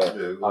talk about that.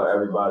 How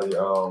everybody.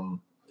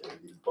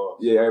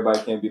 Everybody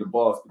can't be the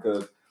boss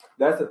because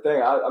that's the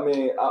thing. I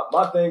mean,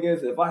 my thing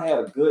is if I had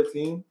a good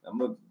team, I'm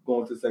gonna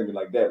go into a segment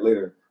like that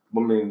later. I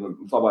mean,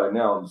 we'll talk about it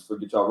now just to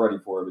get y'all ready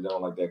for it, but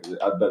don't like that because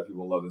I bet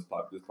people love this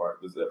podcast right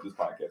because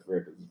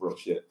it's real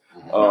shit.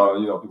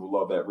 People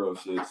love that real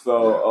shit.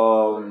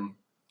 So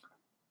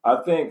I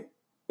think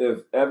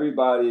if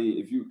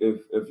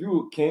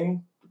you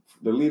king,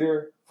 the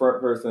leader,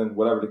 front person,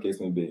 whatever the case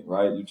may be,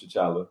 right? You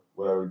T'Challa,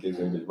 whatever the case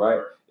may be,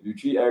 right? If you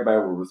treat everybody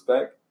with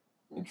respect,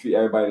 you treat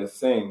everybody the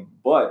same,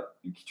 but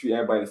you treat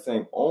everybody the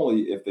same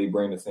only if they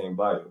bring the same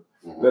value.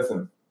 Mm-hmm.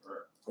 Listen,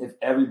 if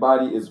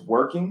everybody is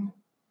working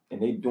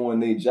and they doing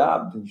their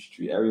job, then you should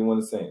treat everyone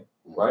the same,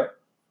 right?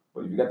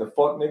 But if you got the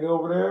fuck nigga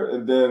over there,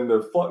 and then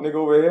the fuck nigga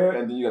over here,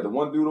 and then you got the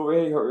one dude over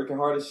here working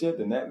hard as shit,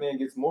 then that man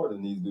gets more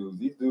than these dudes.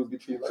 These dudes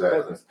get treated like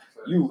peasants.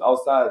 You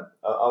outside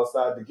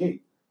the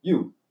gate.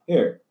 You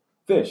here,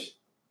 fish.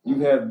 You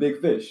have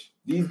big fish.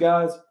 These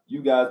guys,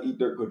 you guys eat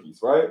dirt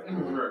cookies, right?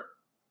 Mm-hmm.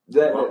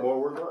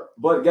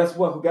 But guess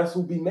what? Guess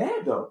who be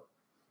mad though?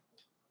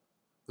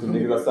 The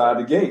niggas outside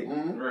the gate.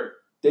 Mm-hmm.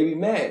 They be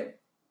mad.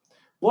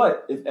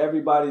 But if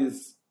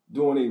everybody's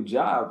doing their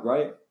job,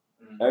 right?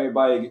 Mm-hmm.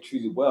 Everybody get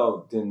treated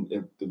well, then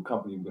the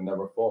company will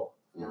never fall.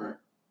 Right.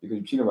 Because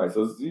you treat them right.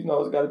 So it's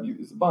gotta be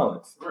it's a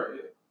balance. Right.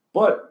 Yeah.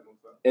 But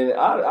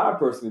I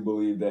personally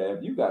believe that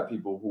if you got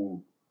people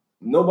who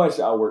nobody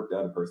should outwork the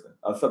other person,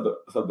 except the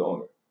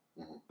owner.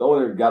 Mm-hmm. The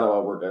owner gotta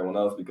outwork everyone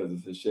else because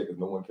it's his shit, because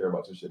no one cares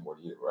about your shit more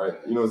than you, right?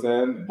 You know what I'm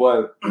saying?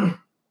 But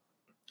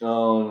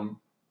no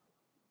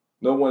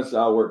one should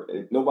outwork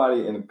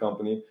nobody in the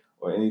company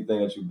or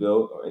anything that you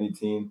build or any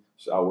team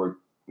should outwork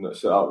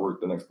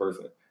the next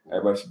person.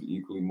 Everybody should be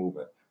equally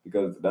moving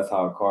because that's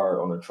how a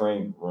car on a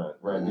train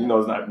ran. You know,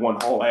 it's not one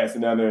whole ass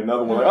and down there,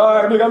 another one like, all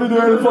right, nigga, I'll be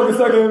there in a fucking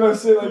second and that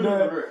shit like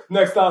that.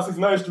 Next stop,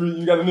 69th Street,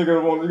 you got a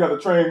nigga you got a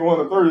train going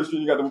on 30th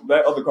Street, you got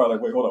that other car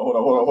like, wait, hold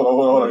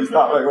on. You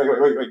stop,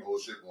 wait. Whole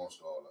shit won't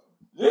stall out.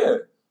 Yeah.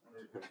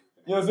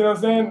 You know what I'm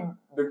saying?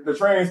 The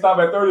train stop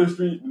at 30th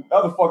Street, the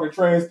other fucking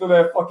train still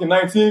at fucking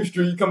 19th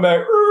Street, you come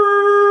back.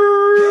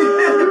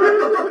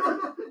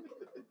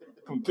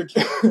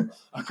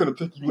 I couldn't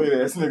pick you late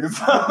ass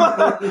niggas.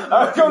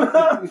 I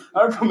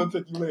couldn't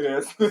pick you late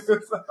ass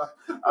niggas.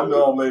 I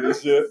know I'm late as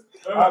shit.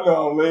 I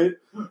know I'm late.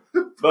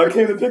 But I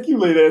can't pick you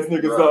late ass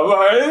niggas up.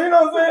 Like, you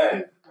know what I'm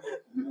saying?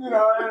 You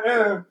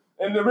know,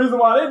 and the reason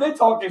why they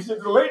talking shit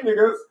to the late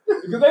niggas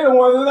because they the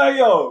ones that like,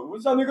 yo,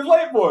 what y'all niggas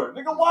late for?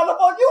 Nigga, why the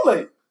fuck you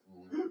late?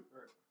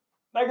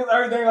 Niggas,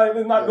 everything like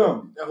this not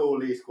them. The whole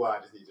lead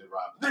squad just needs to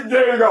rob.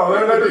 There you go.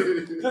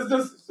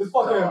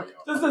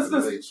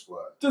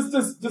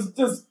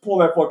 Just pull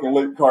that fucking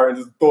late car and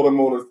just throw them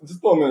in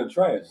the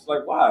trash.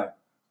 Like, why?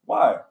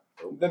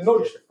 There's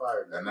no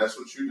fire, and that's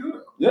what you do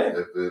now. Yeah.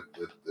 If the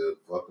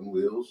fucking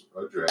wheels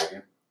are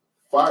dragging,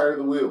 fire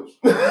the wheels.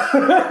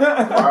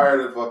 Fire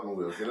the fucking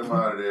wheels. Get them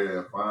out of there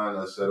and find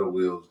a set of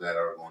wheels that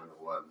are going to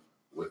run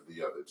with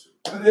the other two.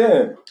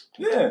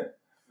 Yeah.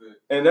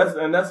 And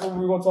that's what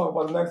we're gonna talk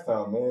about next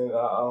time, man.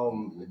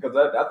 Because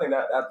I think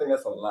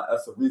that's a lot.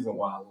 That's the reason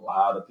why a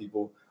lot of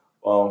people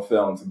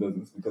fell into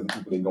business because the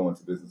people they go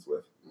into business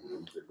with.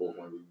 Mm-hmm. They both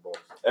want to be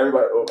bosses.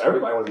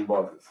 Everybody want to be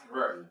bosses.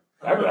 Right.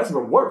 That's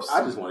even worse.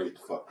 I just want to get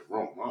the fuck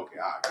wrong. I don't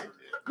care. I get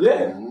there.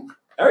 Yeah. Mm-hmm.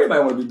 Everybody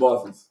want to be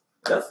bosses.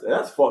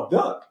 That's fucked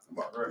up.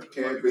 You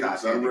can't be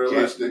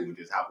unrealistic,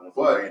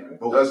 but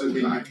doesn't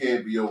mean you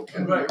can't be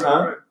okay. Right.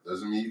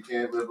 Doesn't mean you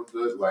can't live a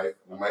good life.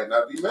 You might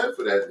not be meant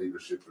for that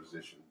leadership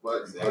position,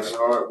 but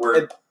hard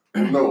work,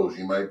 who knows?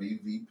 You might be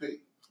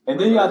VP. And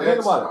then you gotta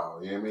think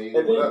about it. You know what I mean?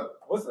 And then,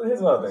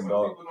 here's another thing,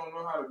 dog. Some people don't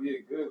know how to be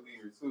a good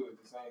leader too. At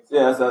the same time.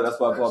 Yeah, that's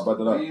why I brought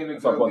that up. Being a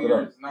good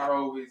leader is not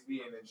always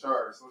being in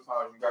charge.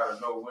 Sometimes you gotta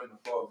know when to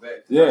fall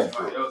back. Yeah,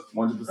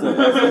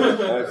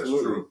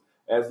 100%.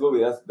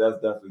 Absolutely. That's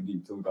definitely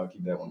deep too. We gotta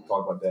keep that one.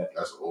 Talk about that.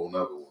 That's a whole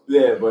nother one.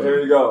 Yeah, but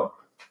here you go.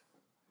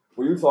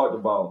 When you talked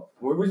about,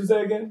 what did you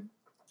say again?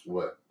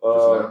 What?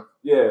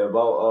 Yeah,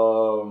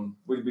 about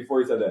before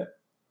you said that.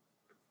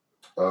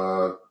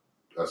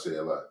 I say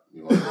a lot.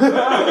 You know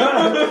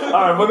all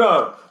right,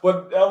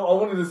 but I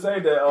wanted to say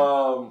that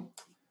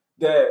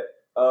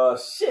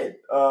shit.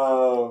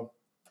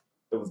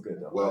 It was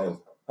good though.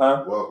 Welcome.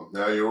 Huh? Welcome.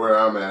 Now you're where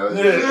I'm at.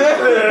 There you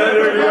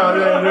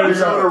go.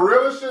 Some of the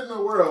realest shit in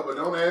the world, but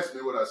don't ask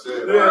me what I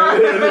said.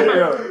 There you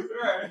go.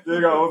 There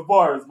you go. It was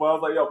bars, but I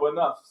was like, yo, but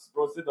enough.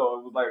 Bro, sit though.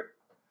 It was like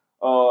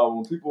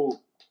when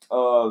people,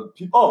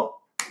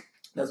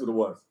 that's what it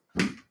was.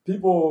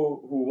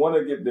 People who want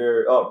to get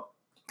their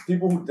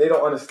people who they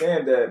don't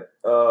understand that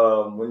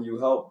when you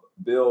help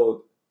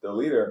build the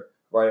leader,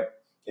 right?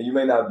 And you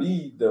may not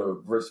be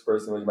the rich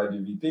person, or you might be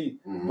VP,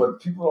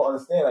 but people don't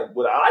understand. Like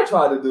what I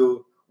tried to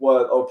do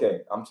was,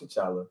 okay, I'm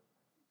T'Challa.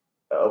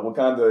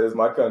 Wakanda is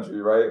my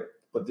country, right?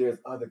 But there's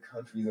other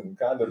countries in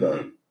Wakanda,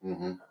 though.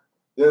 You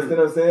understand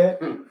what I'm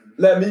saying?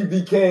 Let me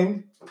be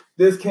king.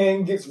 This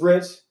king gets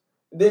rich.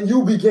 Then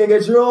you be king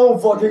at your own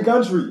fucking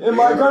country, in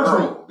my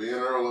country. Being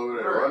Earl over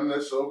there, running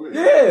this over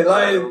here. Yeah,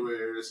 like over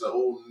here. It's a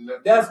whole.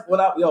 That's what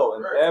in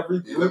every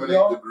group,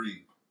 eliminate the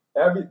greed.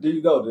 There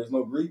you go. There's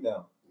no greed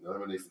now.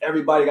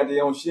 Everybody got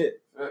their own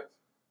shit.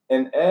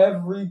 And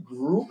every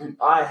group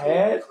I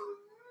had,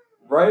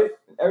 right?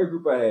 Every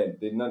group I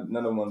had, none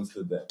of them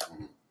understood that.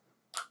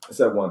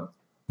 Except one.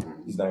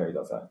 He's not here, he's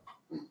outside.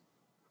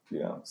 You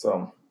know,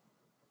 so,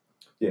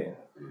 yeah.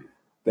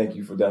 Thank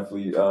you for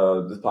definitely,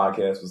 this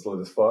podcast was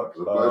lit as fuck. It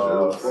was a pleasure.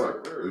 It was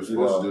fun. We were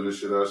supposed to do this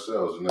shit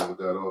ourselves and never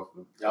got off.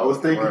 I was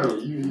thinking it.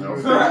 You know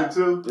what I'm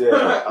saying, too?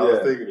 Yeah. I was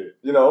thinking it.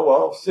 You know,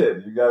 well,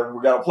 shit. We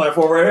got a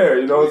platform right here.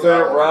 You know what I'm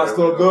saying? Ryan's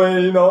still doing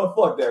it, you know,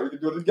 fuck that. We can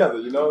do it together.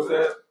 You know what I'm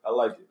saying? I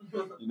like it.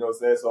 You know what I'm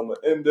saying? So I'm going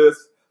to end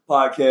this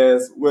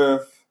podcast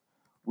with,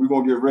 we're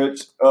going to get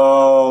rich.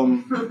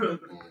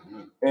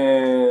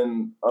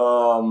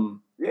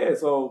 Yeah,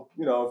 so,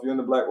 you know, if you're in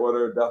the Black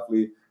Order,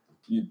 definitely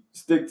you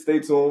stay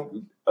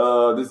tuned.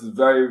 This is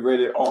very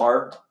rated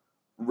R,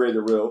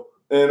 rated real.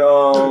 And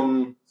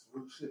real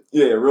shit.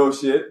 Yeah, real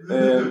shit.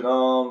 And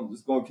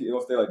it's gonna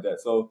stay like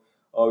that. So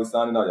we're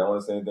signing out. Y'all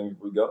wanna say anything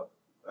before we go?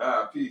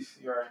 Peace.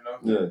 You already know.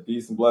 Yeah,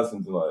 peace and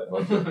blessings tonight.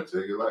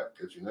 Take it light.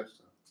 Catch you next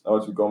time. How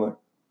about you, Colemen?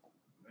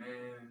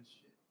 Man,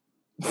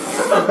 shit. I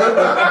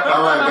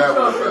like that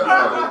one.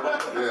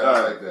 Yeah, I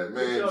like that.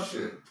 Man,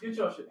 shit. Get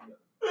your shit together.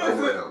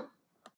 I'm with him.